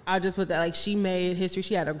line. I just put that, like, she made history.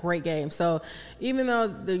 She had a great game. So even though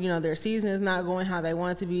their season is not going how they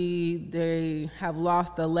want it to be, they have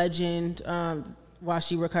lost a legend. While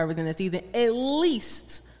she recovers in the season, at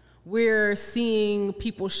least we're seeing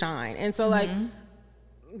people shine. And so, like,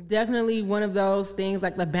 definitely one of those things,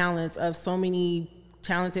 like the balance of so many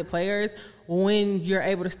talented players, when you're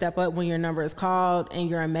able to step up when your number is called and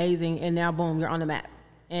you're amazing, and now, boom, you're on the map,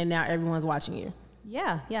 and now everyone's watching you.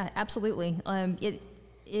 Yeah, absolutely.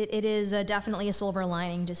 it is definitely a silver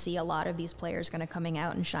lining to see a lot of these players kind of coming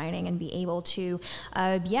out and shining and be able to,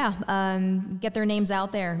 get their names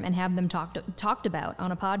out there and have them talked about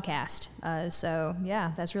on a podcast. So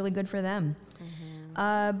yeah, that's really good for them.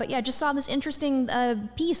 But yeah, just saw this interesting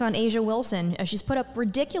piece on Asia Wilson. She's put up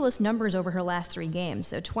ridiculous numbers over her last 3 games.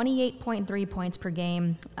 So 28.3 points per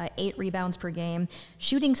game, 8 rebounds per game,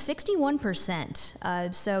 shooting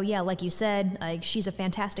 61%. So yeah, like you said, she's a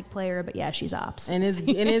fantastic player, but yeah, she's ops. And it's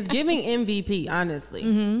giving MVP,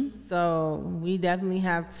 honestly. So we definitely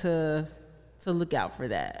have to look out for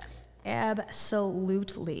that.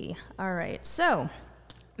 Absolutely. All right, so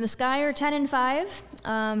the Sky are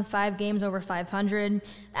 10-5, 5 games over 500.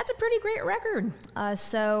 That's a pretty great record.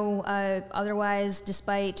 Otherwise,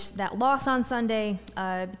 despite that loss on Sunday,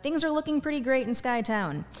 things are looking pretty great in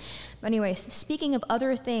Skytown. But anyway, speaking of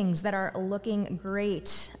other things that are looking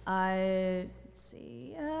great, let's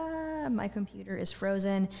see, my computer is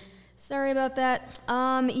frozen. Sorry about that.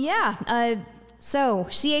 So,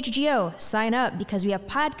 CHGO, sign up because we have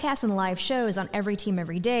podcasts and live shows on every team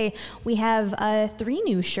every day. We have 3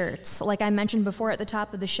 new shirts, like I mentioned before at the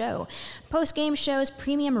top of the show. Post-game shows,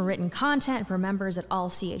 premium written content for members at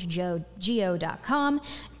allchgo.com.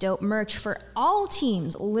 Dope merch for all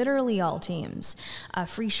teams, literally all teams. A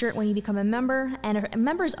free shirt when you become a member, and a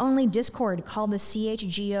members-only Discord called the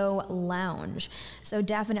CHGO Lounge. So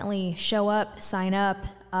definitely show up, sign up.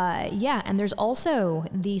 And there's also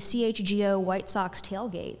the CHGO White Sox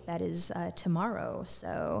tailgate that is tomorrow.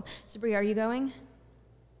 So, Sabri, are you going?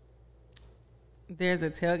 There's a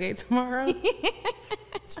tailgate tomorrow?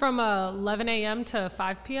 It's from 11 a.m. to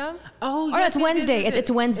 5 p.m. It's Wednesday. It's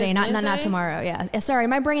Wednesday, not tomorrow. Yeah. Sorry,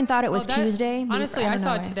 my brain thought it was Tuesday. Honestly, I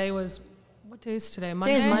thought today was... What day is today?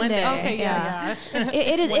 Monday? Today's Monday. Okay, yeah.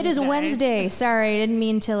 It is Wednesday. Sorry, I didn't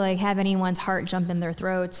mean to have anyone's heart jump in their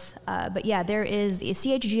throats. But yeah, there is the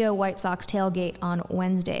CHGO White Sox tailgate on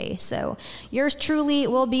Wednesday. So yours truly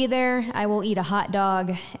will be there. I will eat a hot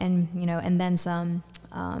dog and then some,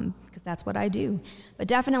 because that's what I do. But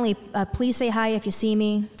definitely, please say hi if you see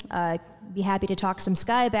me. Be happy to talk some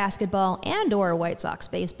Sky basketball and or White Sox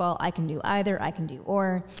baseball. I can do either. I can do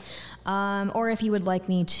or if you would like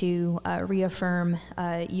me to reaffirm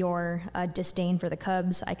your disdain for the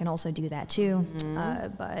Cubs, I can also do that too.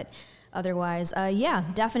 But otherwise,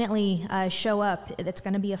 definitely show up. It's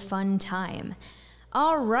going to be a fun time.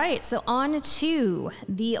 All right, so on to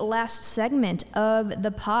the last segment of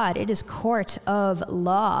the pod. It is Court of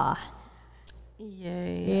Law.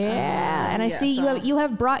 Yay. Yeah, and I see you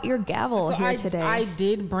have brought your gavel here today. I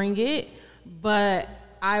did bring it, but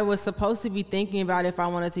I was supposed to be thinking about if I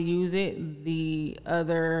wanted to use it. The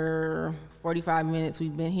other 45 minutes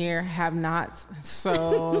we've been here have not.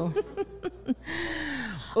 So,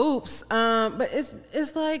 oops. But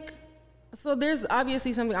it's like, so there's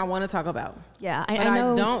obviously something I want to talk about. Yeah, I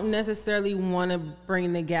know. I don't necessarily want to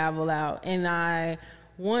bring the gavel out, and I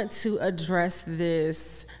want to address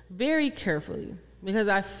this very carefully because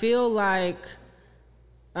I feel like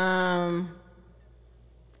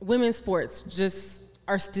women's sports just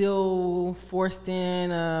are still forced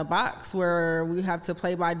in a box where we have to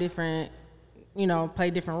play by different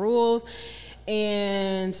rules.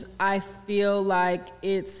 And I feel like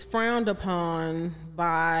it's frowned upon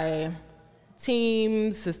by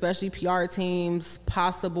teams, especially PR teams,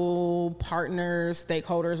 possible partners,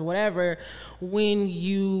 stakeholders, whatever, when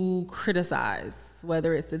you criticize,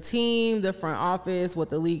 whether it's the team, the front office,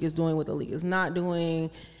 what the league is doing, what the league is not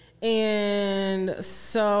doing. And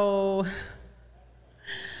so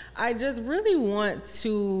I just really want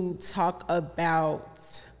to talk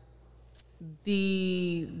about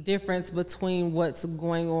the difference between what's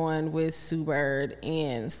going on with Sue Bird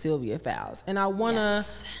and Sylvia Fowles. And I want to,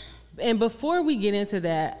 and before we get into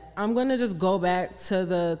that, I'm going to just go back to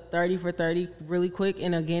the 30 for 30 really quick.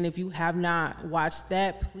 And again, if you have not watched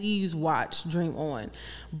that, please watch Dream On.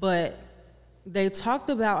 But they talked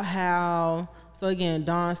about how, so again,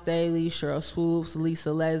 Dawn Staley, Cheryl Swoops,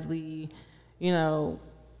 Lisa Leslie,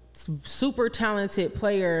 super talented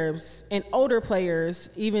players and older players,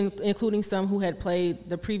 even including some who had played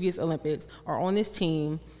the previous Olympics, are on this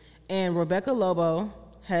team. And Rebecca Lobo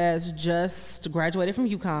has just graduated from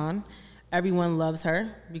UConn. Everyone loves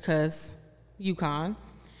her because UConn.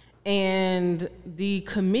 And the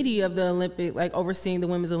committee of the Olympic, overseeing the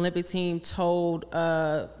women's Olympic team, told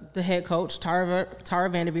the head coach, Tara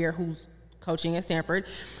Vanderveer, who's coaching at Stanford,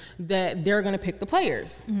 that they're going to pick the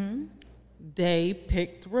players. Mm-hmm. They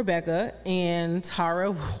picked Rebecca, and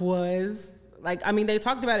Tara was they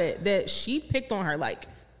talked about it, that she picked on her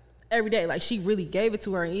every day. She really gave it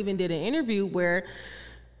to her, and even did an interview where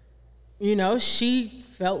she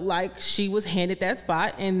felt like she was handed that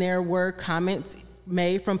spot, and there were comments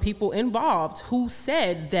made from people involved who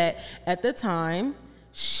said that at the time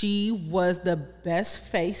she was the best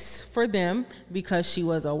face for them because she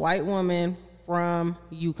was a white woman from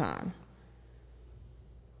UConn.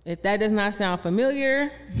 If that does not sound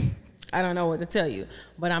familiar, I don't know what to tell you.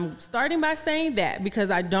 But I'm starting by saying that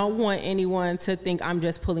because I don't want anyone to think I'm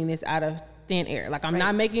just pulling this out of thin air. Like, I'm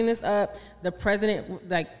not making this up. The president,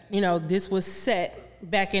 this was set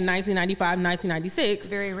back in 1995, 1996.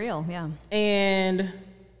 Very real, yeah. And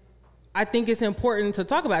I think it's important to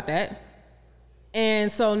talk about that.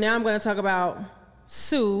 And so now I'm going to talk about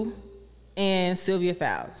Sue and Sylvia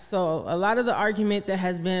Fowles. So a lot of the argument that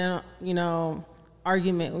has been,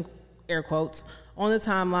 argument, air quotes, on the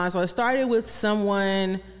timeline. So it started with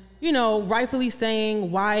someone, rightfully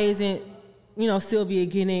saying, why isn't, Sylvia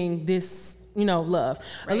getting this, love?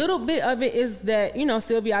 Right. A little bit of it is that,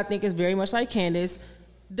 Sylvia, I think, is very much like Candace,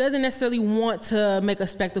 doesn't necessarily want to make a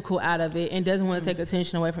spectacle out of it and doesn't want to take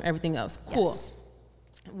attention away from everything else. Cool. Yes.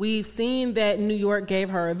 We've seen that New York gave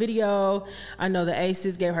her a video. I know the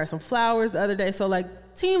Aces gave her some flowers the other day. So,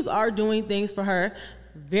 teams are doing things for her.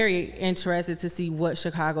 Very interested to see what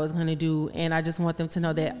Chicago is going to do. And I just want them to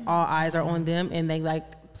know that all eyes are on them. And they,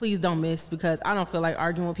 please don't miss, because I don't feel like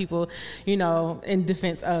arguing with people, in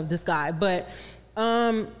defense of this guy. But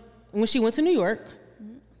when she went to New York,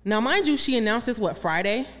 now, mind you, she announced this,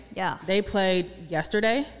 Friday? Yeah. They played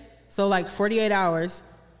yesterday. So, 48 hours.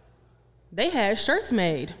 They had shirts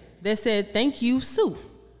made that said, "Thank you, Sue."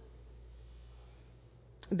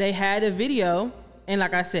 They had a video, and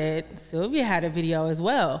like I said, Sylvia had a video as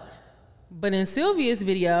well. But in Sylvia's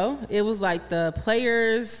video, it was the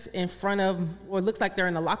players in front of, or it looks like they're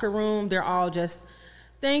in the locker room. They're all just,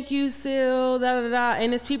 "Thank you, Syl, da da da."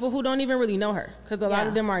 And it's people who don't even really know her, because a lot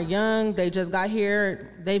of them are young. They just got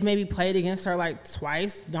here. They've maybe played against her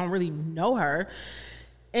twice, don't really know her.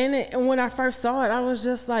 And when I first saw it, I was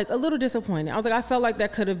just a little disappointed. I was I felt like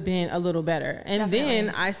that could have been a little better. And Definitely.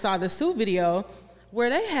 Then I saw the Sue video where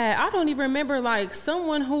they had, I don't even remember,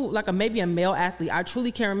 someone who, maybe a male athlete. I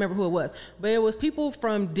truly can't remember who it was. But it was people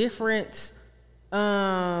from different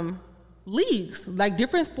leagues,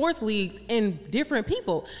 different sports leagues, and different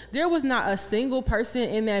people. There was not a single person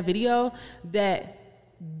in that video that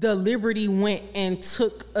the Liberty went and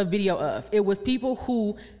took a video of. It was people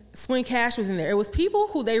who, Swing Cash was in there. It was people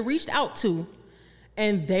who they reached out to,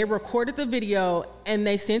 and they recorded the video, and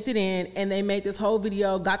they sent it in, and they made this whole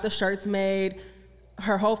video, got the shirts made.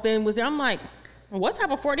 Her whole thing was there. I'm like, what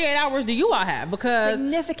type of 48 hours do you all have? Because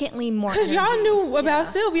significantly more. Because y'all knew about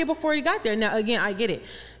Sylvia before you got there. Now, again, I get it.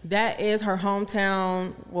 That is her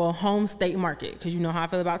hometown, home state market, because you know how I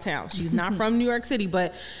feel about towns. She's not from New York City,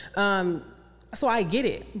 but so I get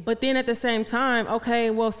it. But then at the same time,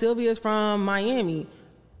 okay, Sylvia's from Miami.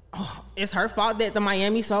 Oh, it's her fault that the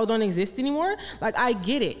Miami Soul don't exist anymore? I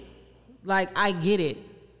get it. I get it.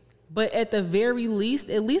 But at the very least,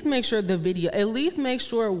 at least make sure the video, at least make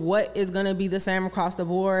sure what is going to be the same across the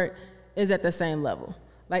board is at the same level.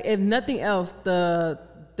 If nothing else, the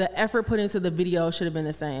effort put into the video should have been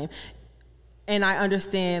the same. And I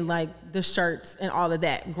understand, the shirts and all of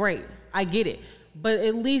that. Great. I get it. But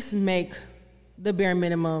at least make the bare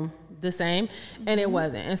minimum the same, and it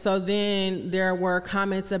wasn't. And so then there were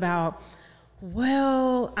comments about,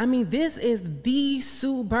 this is the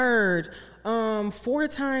Sue Bird,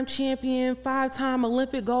 4-time champion, 5-time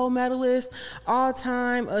Olympic gold medalist,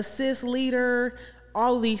 all-time assist leader,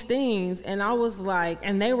 all these things. And I was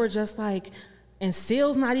and they were just and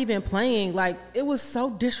Syl's not even playing. It was so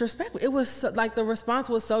disrespectful. It was so, the response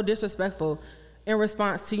was so disrespectful in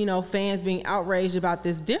response to, fans being outraged about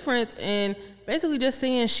this difference and basically just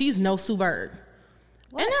saying she's no Sue Bird.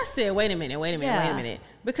 What? And I said, wait a minute.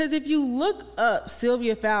 Because if you look up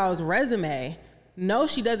Sylvia Fowles' resume, no,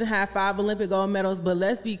 she doesn't have 5 Olympic gold medals, but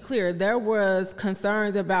let's be clear, there was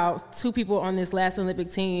concerns about 2 people on this last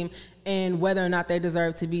Olympic team and whether or not they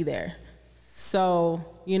deserve to be there. So,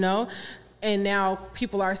 and now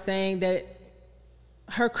people are saying that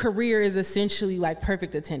her career is essentially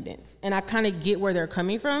perfect attendance. And I kind of get where they're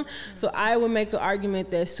coming from. So I would make the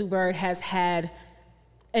argument that Sue Bird has had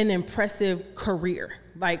an impressive career.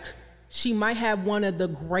 She might have one of the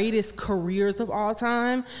greatest careers of all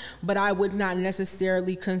time, but I would not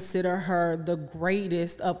necessarily consider her the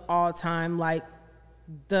greatest of all time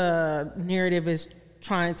the narrative is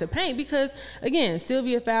trying to paint. Because, again,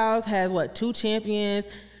 Sylvia Fowles has, 2 champions.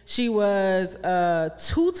 She was a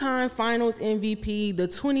 2-time finals MVP, the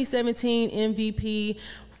 2017 MVP,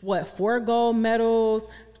 4 gold medals,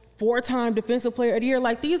 4-time defensive player of the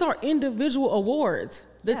year. These are individual awards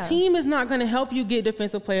The team is not going to help you get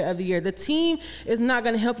Defensive Player of the Year. The team is not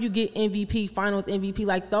going to help you get MVP, Finals MVP.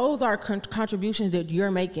 Like, those are contributions that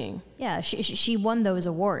you're making. Yeah, she won those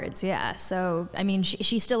awards. Yeah, so I mean,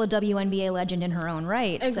 she's still a WNBA legend in her own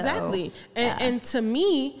right. Exactly. So, and to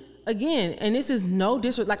me, again, and this is no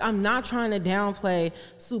disrespect. Like, I'm not trying to downplay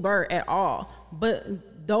Sue Bird at all,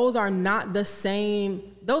 but those are not the same.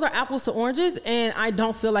 Those are apples to oranges, and I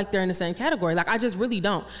don't feel like they're in the same category. Like, I just really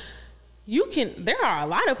don't. There are a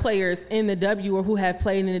lot of players in the W or who have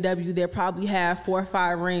played in the W that probably have 4 or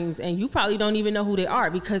 5 rings, and you probably don't even know who they are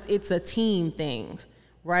because it's a team thing,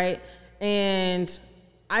 right? And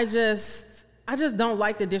I just don't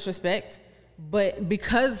like the disrespect, but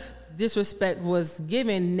because disrespect was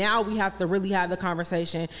given, now we have to really have the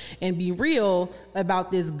conversation and be real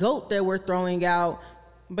about this GOAT that we're throwing out.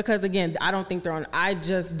 Because again, I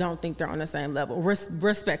just don't think they're on the same level,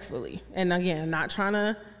 respectfully. And again, not trying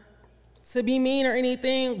to be mean or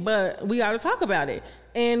anything, but we got to talk about it.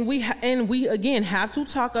 And we again have to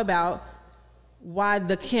talk about why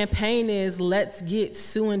the campaign is let's get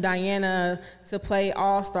Sue and Diana to play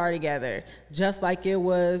All-Star together, just like it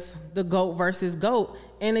was the GOAT versus GOAT.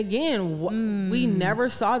 And again, we never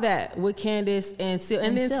saw that with Candace and Sil.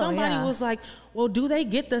 And then somebody was like, well, do they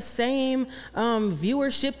get the same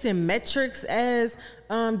viewerships and metrics as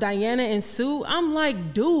Diana and Sue? I'm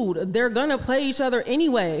like, dude, they're going to play each other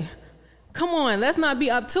anyway. Come on, let's not be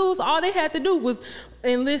obtuse. All they had to do was,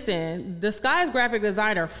 and listen, the Sky's graphic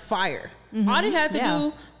designer, fire. Mm-hmm. All they had to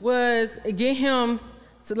do was get him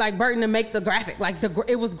to, like, Burton to make the graphic. Like,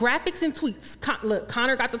 it was graphics and tweets. Look,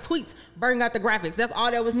 Connor got the tweets, Burton got the graphics. That's all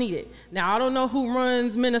that was needed. Now, I don't know who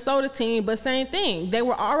runs Minnesota's team, but same thing. They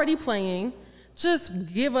were already playing. Just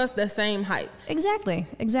give us the same hype. Exactly.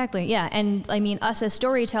 Yeah. And I mean, us as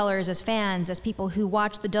storytellers, as fans, as people who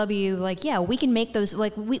watch the W, like, yeah, we can make those,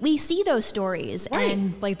 like, we see those stories, right,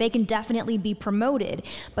 and like they can definitely be promoted.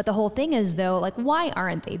 But the whole thing is, though, like, why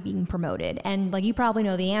aren't they being promoted? And like, you probably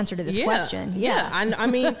know the answer to this question. Yeah. I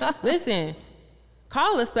mean, listen,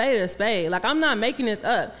 call a spade. Like, I'm not making this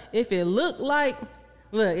up. If it looked like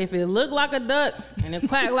a duck and it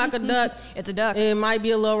quacked like a duck, it's a duck. It might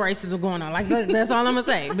be a little racism going on. Like, that's all I'm gonna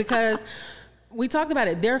say, because we talked about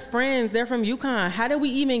it. They're friends. They're from UConn. How did we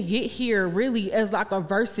even get here really as like a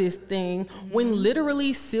versus thing when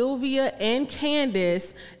literally Sylvia and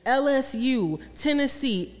Candace, LSU,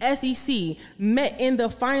 Tennessee, SEC met in the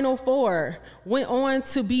Final Four, went on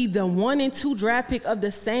to be the 1 and 2 draft pick of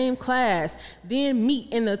the same class, then meet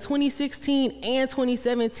in the 2016 and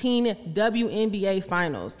 2017 WNBA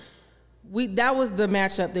Finals. That was the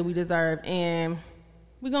matchup that we deserved, and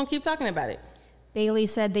we're gonna keep talking about it. Bailey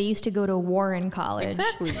said they used to go to Warren College.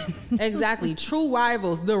 Exactly. True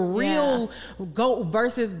rivals, the real GOAT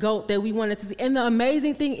versus GOAT that we wanted to see. And the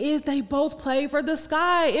amazing thing is they both played for the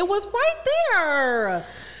Sky. It was right there.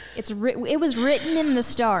 It was written in the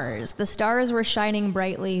stars. The stars were shining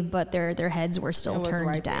brightly, but their heads were still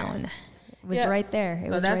turned down. It was right there.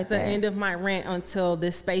 So that's the end of my rant until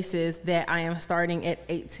this Spaces that I am starting at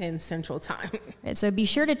 8:10 Central Time. So be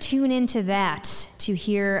sure to tune into that to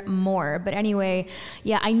hear more. But anyway,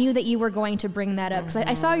 yeah, I knew that you were going to bring that up because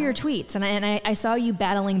I saw your tweets and I saw you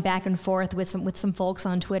battling back and forth with some folks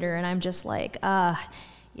on Twitter, and I'm just like,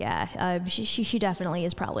 she definitely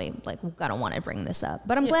is probably like, I don't want to bring this up.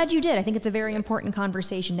 But I'm glad you did. I think it's a very important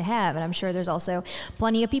conversation to have. And I'm sure there's also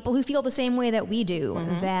plenty of people who feel the same way that we do.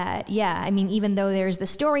 That, I mean, even though there's the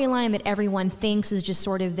storyline that everyone thinks is just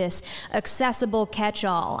sort of this accessible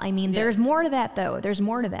catch-all, I mean, there's more to that, though. There's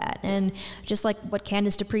more to that. And just like what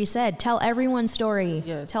Candace Dupree said, tell everyone's story.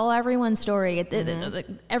 Tell everyone's story.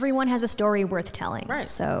 Everyone has a story worth telling. Right.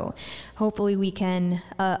 So hopefully we can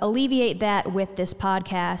alleviate that with this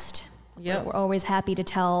podcast. We're always happy to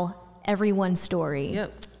tell everyone's story.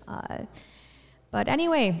 But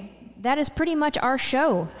anyway, that is pretty much our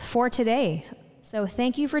show for today. So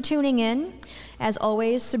thank you for tuning in. As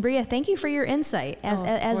always, Sabria, thank you for your insight.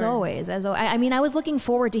 As always. I mean, I was looking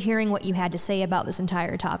forward to hearing what you had to say about this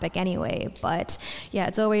entire topic anyway. But yeah,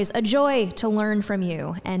 it's always a joy to learn from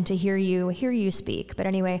you and to hear you speak. But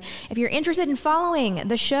anyway, if you're interested in following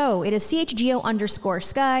the show, it is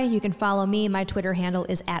CHGO_Sky. You can follow me. My Twitter handle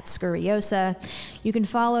is @Scurriosa. You can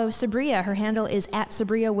follow Sabria. Her handle is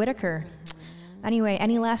 @Sabria Whitaker. Anyway,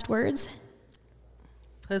 any last words?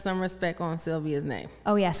 Put some respect on Sylvia's name.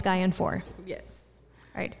 Oh yeah, Sky and 4. Yes.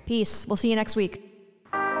 All right, peace. We'll see you next week.